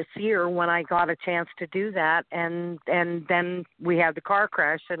wanted to see her when I got a chance to do that, and then we had the car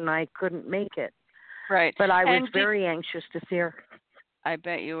crash and I couldn't make it. Right. But I was very anxious to see her. I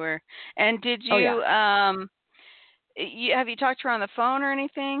bet you were. And did you have you talked to her on the phone or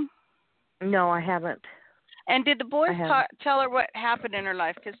anything? No, I haven't. And did the boys I haven't. tell her what happened in her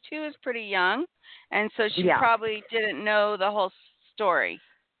life? Because 2 is pretty young, and so she Yeah. probably didn't know the whole story.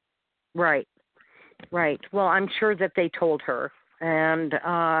 Right. Right. Well, I'm sure that they told her, and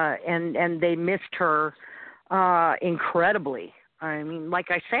they missed her incredibly. I mean,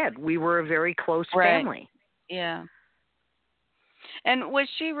 like I said, we were a very close family. Yeah. And was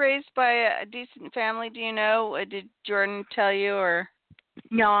she raised by a decent family? Do you know? Did Jordan tell you, or?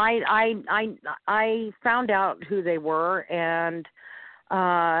 No, I found out who they were, and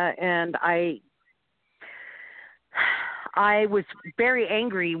I was very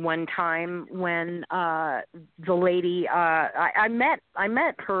angry one time when the lady I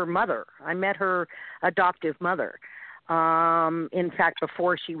met her mother. I met her adoptive mother. In fact,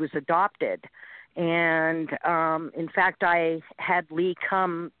 before she was adopted. And in fact, I had Lee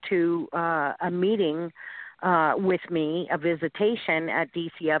come to a meeting with me, a visitation at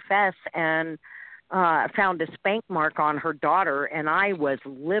DCFS, and found a spank mark on her daughter, and I was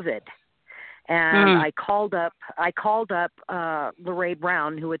livid. And I called up Lorraine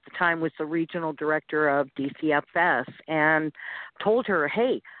Brown, who at the time was the regional director of DCFS, and told her,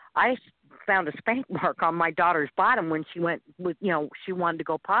 "Hey, I found a spank mark on my daughter's bottom when she went with, she wanted to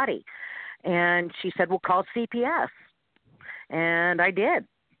go potty." And she said, "Well, call CPS." And I did.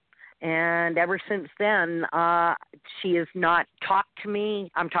 And ever since then, she has not talked to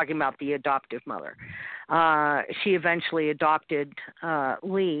me. I'm talking about the adoptive mother. She eventually adopted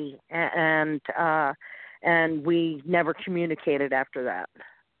Lee, and we never communicated after that.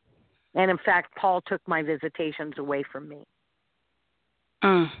 And in fact, Paul took my visitations away from me.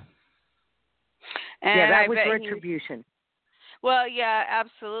 And yeah, that was retribution. Well, yeah,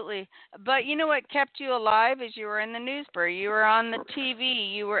 absolutely. But you know what kept you alive is you were in the newspaper. You were on the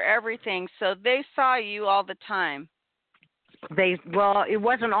TV. You were everything. So they saw you all the time. Well, it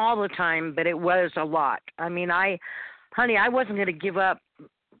wasn't all the time, but it was a lot. I mean, honey, I wasn't going to give up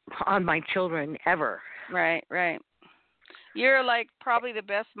on my children ever. Right. You're like probably the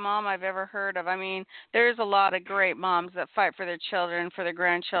best mom I've ever heard of. I mean, there's a lot of great moms that fight for their children, for their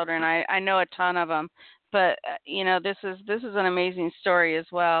grandchildren. I know a ton of them. But this is an amazing story as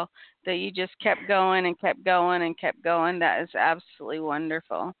well, that you just kept going and kept going and kept going. That is absolutely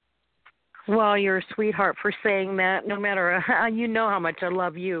wonderful. Well, you're a sweetheart for saying that. No matter you know how much I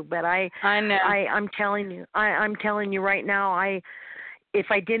love you, but I know. I'm telling you, I'm telling you right now. If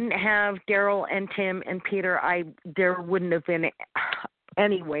I didn't have Daryl and Tim and Peter, there wouldn't have been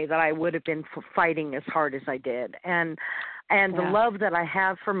any way that I would have been fighting as hard as I did. And the love that I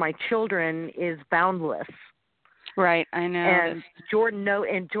have for my children is boundless. Right, I know. And Jordan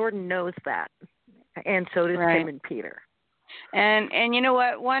knows that, and so does Tim and Peter. And you know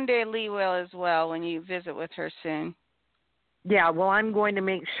what? One day Lee will as well when you visit with her soon. Yeah, well, I'm going to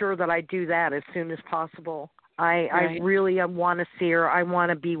make sure that I do that as soon as possible. I really want to see her. I want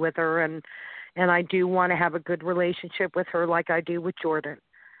to be with her, and I do want to have a good relationship with her like I do with Jordan.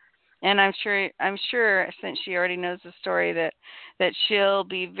 And I'm sure, since she already knows the story, that she'll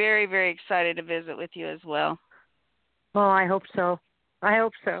be very, very excited to visit with you as well. Well, I hope so. I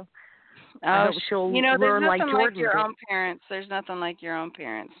hope she'll learn like Jordan. There's nothing like your own parents. There's nothing like your own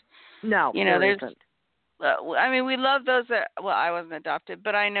parents. No, there isn't. I mean, we love those that. Well, I wasn't adopted,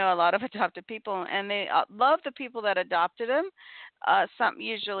 but I know a lot of adopted people, and they love the people that adopted them. Some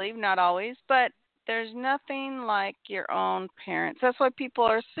usually, not always, but. There's nothing like your own parents. That's why people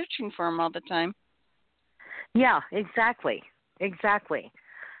are searching for them all the time. Yeah, exactly.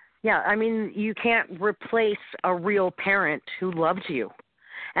 Yeah, I mean, you can't replace a real parent who loves you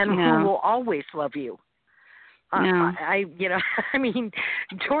and who will always love you. I mean,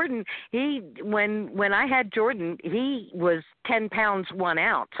 Jordan, when I had Jordan, he was 10 pounds 1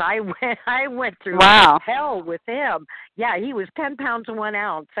 ounce. I went through hell with him. Yeah, he was 10 pounds 1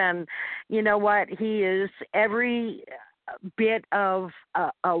 ounce, and you know what? He is every bit of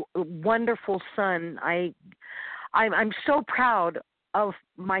a wonderful son. I'm so proud of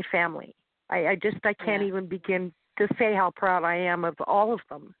my family. I can't even begin to say how proud I am of all of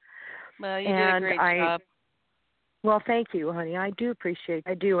them. Well, you did a great job. Well, thank you, honey. I do appreciate it.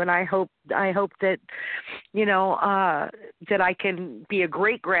 I do, and I hope that, that I can be a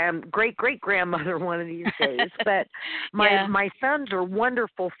great great grandmother one of these days. But my sons are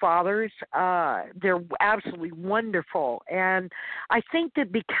wonderful fathers. They're absolutely wonderful, and I think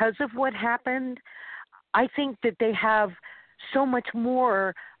that because of what happened, I think that they have so much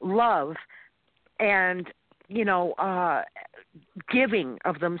more love and giving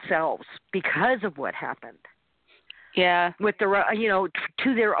of themselves because of what happened. Yeah. With their,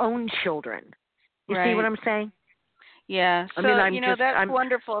 to their own children. You see what I'm saying? Yeah. I So, mean, I'm just, that's I'm,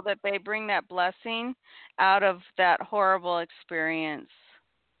 wonderful that they bring that blessing out of that horrible experience.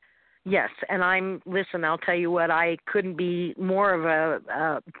 yes, and listen, I'll tell you what, I couldn't be more of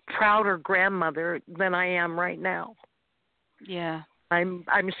a prouder grandmother than I am right now. Yeah. I'm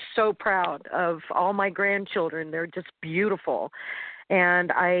so proud of all my grandchildren. They're just beautiful.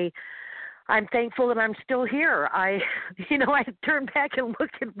 And I'm thankful that I'm still here. I turn back and look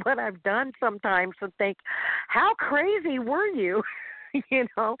at what I've done sometimes and think, how crazy were you?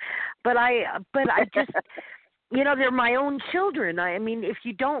 But I just, they're my own children. I mean, if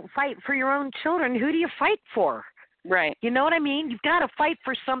you don't fight for your own children, who do you fight for? Right. You know what I mean? You've got to fight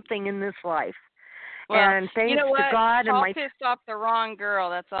for something in this life. Well, and thanks to God Paul and my pissed off the wrong girl.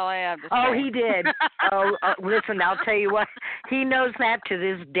 That's all I have to say. Oh, he did. Listen, I'll tell you what. He knows that to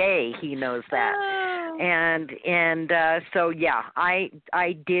this day. He knows that. And so yeah, I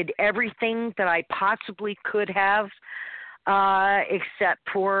did everything that I possibly could have, except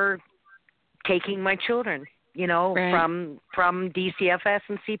for taking my children. Right. From DCFS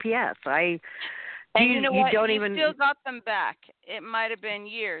and CPS. And you know what? Don't you even still got them back. It might have been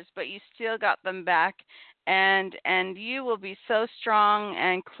years, but you still got them back, and you will be so strong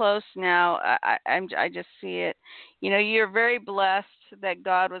and close now. I just see it. You're very blessed that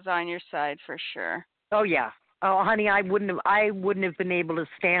God was on your side for sure. Oh yeah. Oh honey, I wouldn't have been able to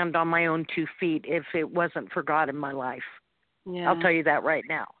stand on my own 2 feet if it wasn't for God in my life. Yeah. I'll tell you that right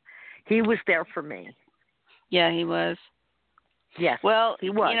now. He was there for me. Yeah, he was. Yes, well, he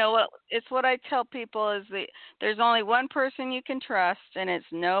was. You know what? It's what I tell people is there's only one person you can trust, and it's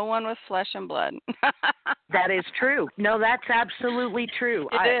no one with flesh and blood. That is true. No, that's absolutely true.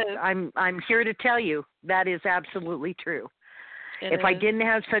 It is. I'm here to tell you that is absolutely true. If I didn't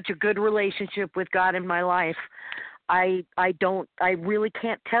have such a good relationship with God in my life, I really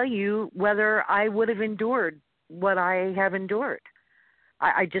can't tell you whether I would have endured what I have endured.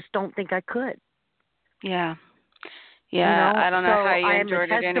 I just don't think I could. Yeah. Yeah, I don't know how you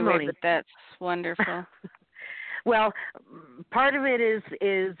endured it anyway, but that's wonderful. Well, part of it is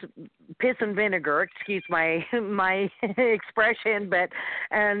piss and vinegar, excuse my expression,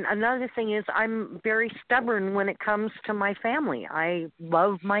 and another thing is I'm very stubborn when it comes to my family. I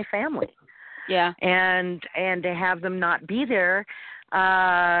love my family. Yeah. And to have them not be there,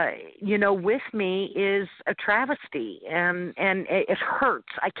 with me is a travesty, and it hurts.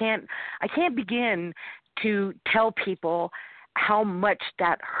 I can't begin to tell people how much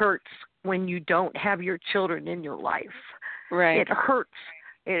that hurts when you don't have your children in your life. Right. It hurts.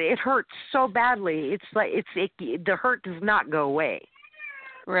 It hurts so badly. It's like the hurt does not go away.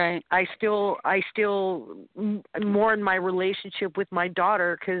 Right. I still mourn my relationship with my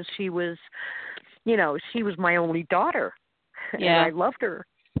daughter because she was my only daughter. Yeah. And I loved her.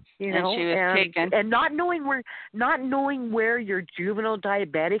 And she was taken. And not knowing where your juvenile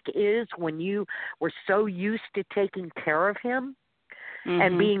diabetic is when you were so used to taking care of him, mm-hmm.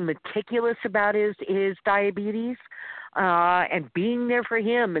 and being meticulous about his diabetes, and being there for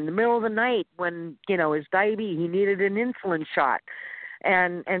him in the middle of the night when, his diabetes, he needed an insulin shot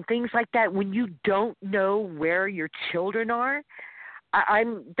and things like that. When you don't know where your children are,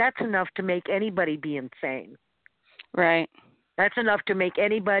 that's enough to make anybody be insane. Right. That's enough to make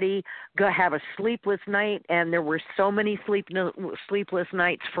anybody go have a sleepless night, and there were so many sleepless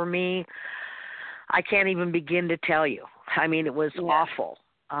nights for me. I can't even begin to tell you. I mean, it was awful.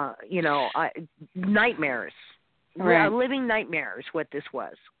 Nightmares, right. Living nightmares. What this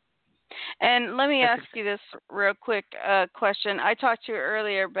was. And let me ask you this real quick question. I talked to you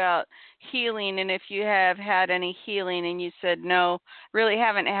earlier about healing, and if you have had any healing, and you said no, really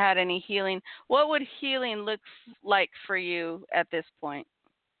haven't had any healing. What would healing look like for you at this point?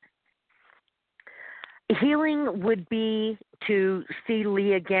 Healing would be to see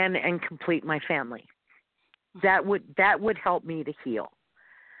Lee again and complete my family. That would help me to heal.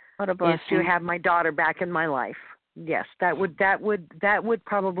 What a blessing. To have my daughter back in my life. Yes, that would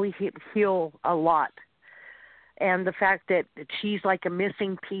probably heal a lot. And the fact that she's like a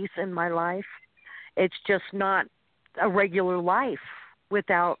missing piece in my life, it's just not a regular life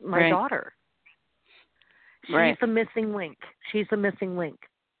without my daughter. She's the missing link. She's the missing link.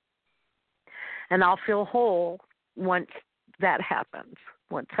 And I'll feel whole once that happens,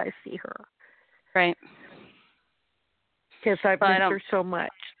 once I see her. Right. Because I've missed her so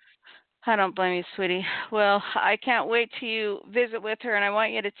much. I don't blame you, sweetie. Well, I can't wait till you visit with her, and I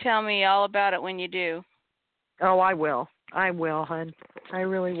want you to tell me all about it when you do. Oh, I will. I will, hon. I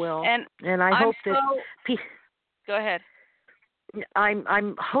really will. And I hope that... Go ahead.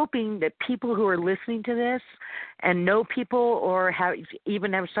 I'm hoping that people who are listening to this and know people or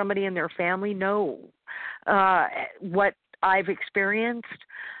even have somebody in their family know what I've experienced.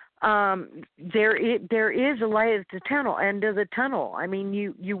 There is a light at the end of the tunnel. I mean,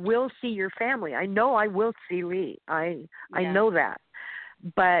 you will see your family. I know I will see Lee. I know that,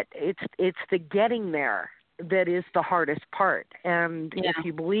 but it's the getting there that is the hardest part. And if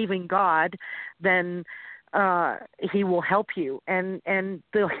you believe in God, then He will help you. And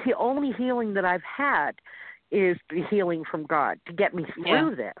the only healing that I've had is the healing from God to get me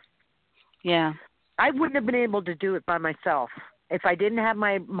through this. Yeah, I wouldn't have been able to do it by myself. If I didn't have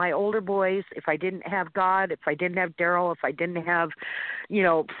my older boys, if I didn't have God, if I didn't have Daryl, if I didn't have,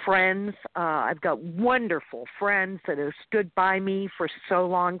 friends, I've got wonderful friends that have stood by me for so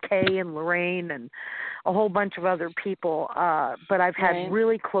long, Kay and Lorraine and a whole bunch of other people. But I've had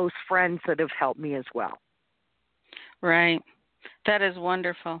really close friends that have helped me as well. Right. That is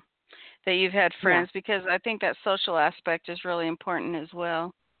wonderful that you've had friends because I think that social aspect is really important as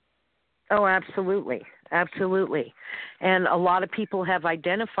well. Oh, absolutely. Absolutely. And a lot of people have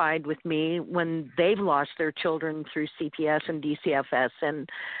identified with me when they've lost their children through CPS and DCFS, and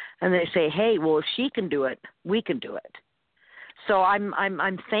they say, hey, well, if she can do it, we can do it. So I'm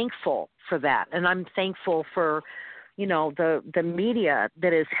thankful for that, and I'm thankful for, the media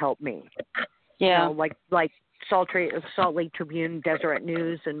that has helped me. Yeah. Like Salt Lake Tribune, Deseret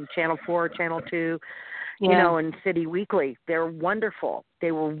News, and Channel 4, Channel 2, and City Weekly. They're wonderful.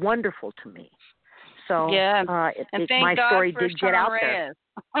 They were wonderful to me. So my story did get out there.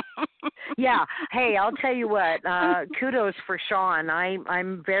 Yeah. Hey, I'll tell you what. Kudos for Sean.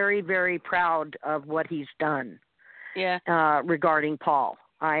 I'm very, very proud of what he's done. Yeah. Regarding Paul,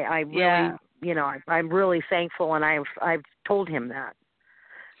 I really, I'm really thankful, and I've told him that.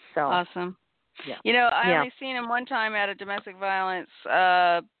 So awesome. Yeah. I only seen him one time at a domestic violence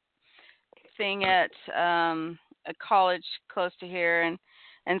thing at a college close to here,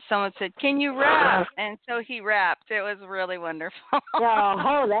 and someone said, "Can you rap?" And so he rapped. It was really wonderful.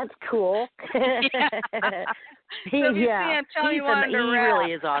 Oh, that's cool. So if you see him, tell me one to rap. He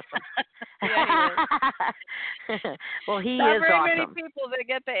really is awesome. Yeah, he is. Well, he Not is very awesome. many people that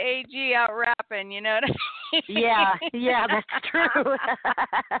get the AG out rapping, you know what I mean? Yeah, that's true.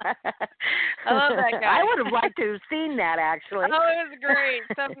 I love that guy. I would have liked to have seen that, actually. Oh, it was great.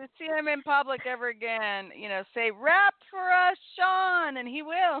 So if you see him in public ever again, say, rap for us, Sean, and he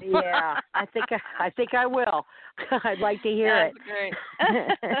will. Yeah, I think I will. I'd like to hear it. That's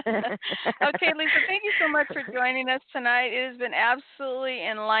great. Okay, Lisa, thank you so much for joining us tonight. It has been absolutely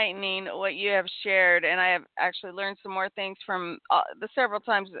enlightening what you have shared, and I have actually learned some more things from the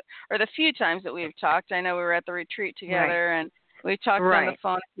few times that we've talked. I know we were at the retreat together, and we talked on the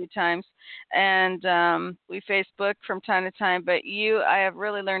phone a few times, and we Facebook from time to time, but I have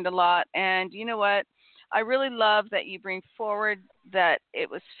really learned a lot, and you know what? I really love that you bring forward that it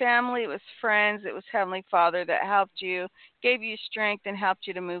was family, it was friends, it was Heavenly Father that helped you, gave you strength, and helped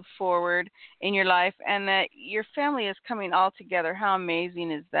you to move forward in your life, and that your family is coming all together. How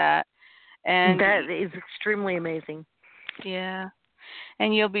amazing is that? And that is extremely amazing. Yeah.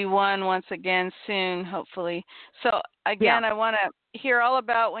 And you'll be one once again soon, hopefully. So, again, I want to hear all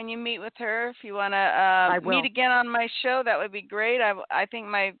about when you meet with her. If you want to meet again on my show, that would be great. I think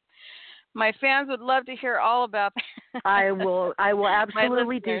my fans would love to hear all about that. I will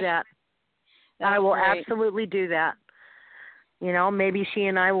absolutely do that. I will absolutely do that. Maybe she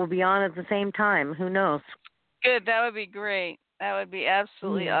and I will be on at the same time. Who knows? Good. That would be great. That would be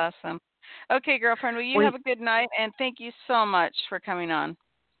absolutely awesome. Okay, girlfriend. Well, you have a good night, and thank you so much for coming on.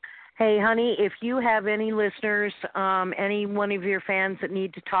 Hey, honey, if you have any listeners, any one of your fans that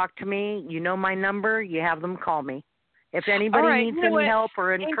need to talk to me, you know my number. You have them call me. If anybody needs any help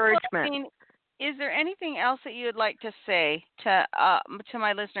or encouragement. Is there anything else that you would like to say to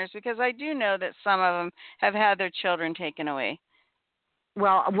my listeners? Because I do know that some of them have had their children taken away.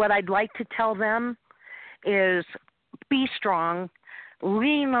 Well, what I'd like to tell them is be strong.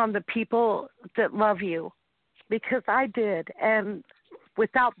 Lean on the people that love you, because I did. And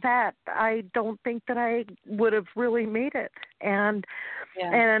without that, I don't think that I would have really made it. And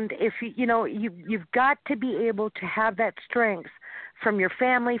if you've got to be able to have that strength from your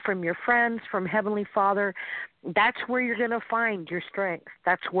family, from your friends, from Heavenly Father. That's where you're going to find your strength.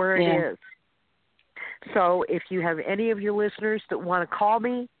 That's where it is. So if you have any of your listeners that want to call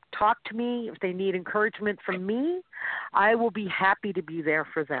me, talk to me, if they need encouragement from me, I will be happy to be there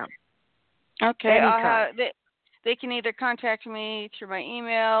for them. Okay. They can either contact me through my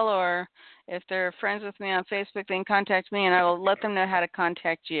email, or if they're friends with me on Facebook, they can contact me, and I will let them know how to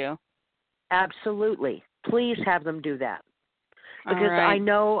contact you. Absolutely. Please have them do that. because right. I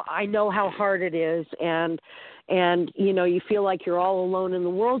know how hard it is, and you know, you feel like you're all alone in the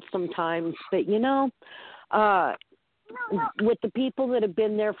world sometimes, but you know, with the people that have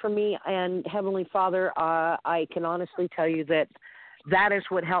been there for me and Heavenly Father, I can honestly tell you that that is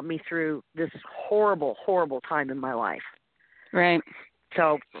what helped me through this horrible, horrible time in my life. Right.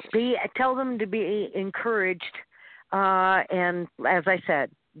 So tell them to be encouraged, and as I said,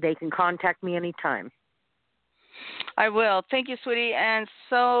 they can contact me anytime. I will. Thank you, sweetie. And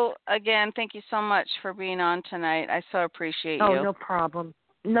so, again, thank you so much for being on tonight. I so appreciate you. Oh, no problem.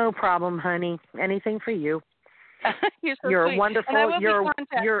 No problem, honey. Anything for you. You're so You're sweet. wonderful. And I will be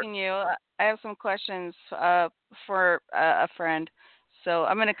contacting you. I have some questions for a friend. So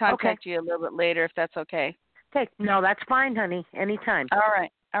I'm going to contact you a little bit later if that's okay. Okay. No, that's fine, honey. Anytime. All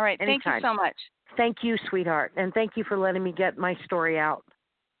right. All right. Anytime. Thank you so much. Thank you, sweetheart. And thank you for letting me get my story out.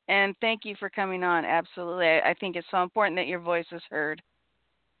 And thank you for coming on. Absolutely. I think it's so important that your voice is heard.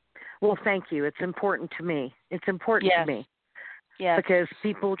 Well, thank you. It's important to me. It's important to me. Yes. Because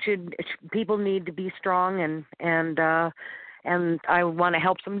people need to be strong, and I want to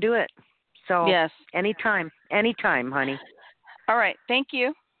help them do it. So yes. Anytime, honey. All right. Thank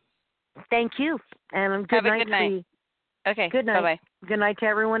you. Thank you. And Have good a good night. to you. Okay. Good night. Bye-bye. Good night to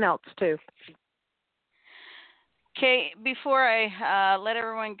everyone else too. Okay, before I let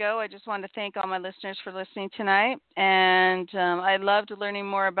everyone go, I just wanted to thank all my listeners for listening tonight. And I loved learning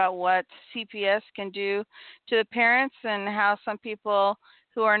more about what CPS can do to the parents and how some people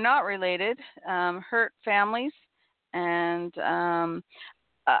who are not related hurt families. And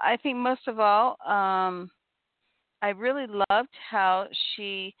I think most of all, I really loved how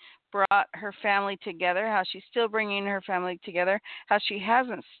she brought her family together, how she's still bringing her family together, how she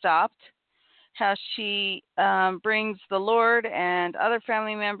hasn't stopped, how she brings the Lord and other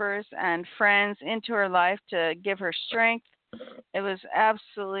family members and friends into her life to give her strength. It was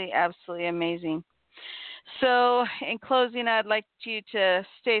absolutely, absolutely amazing. So in closing, I'd like you to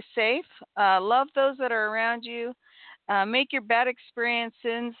stay safe, love those that are around you, make your bad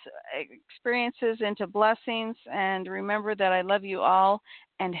experiences into blessings, and remember that I love you all,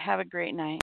 and have a great night.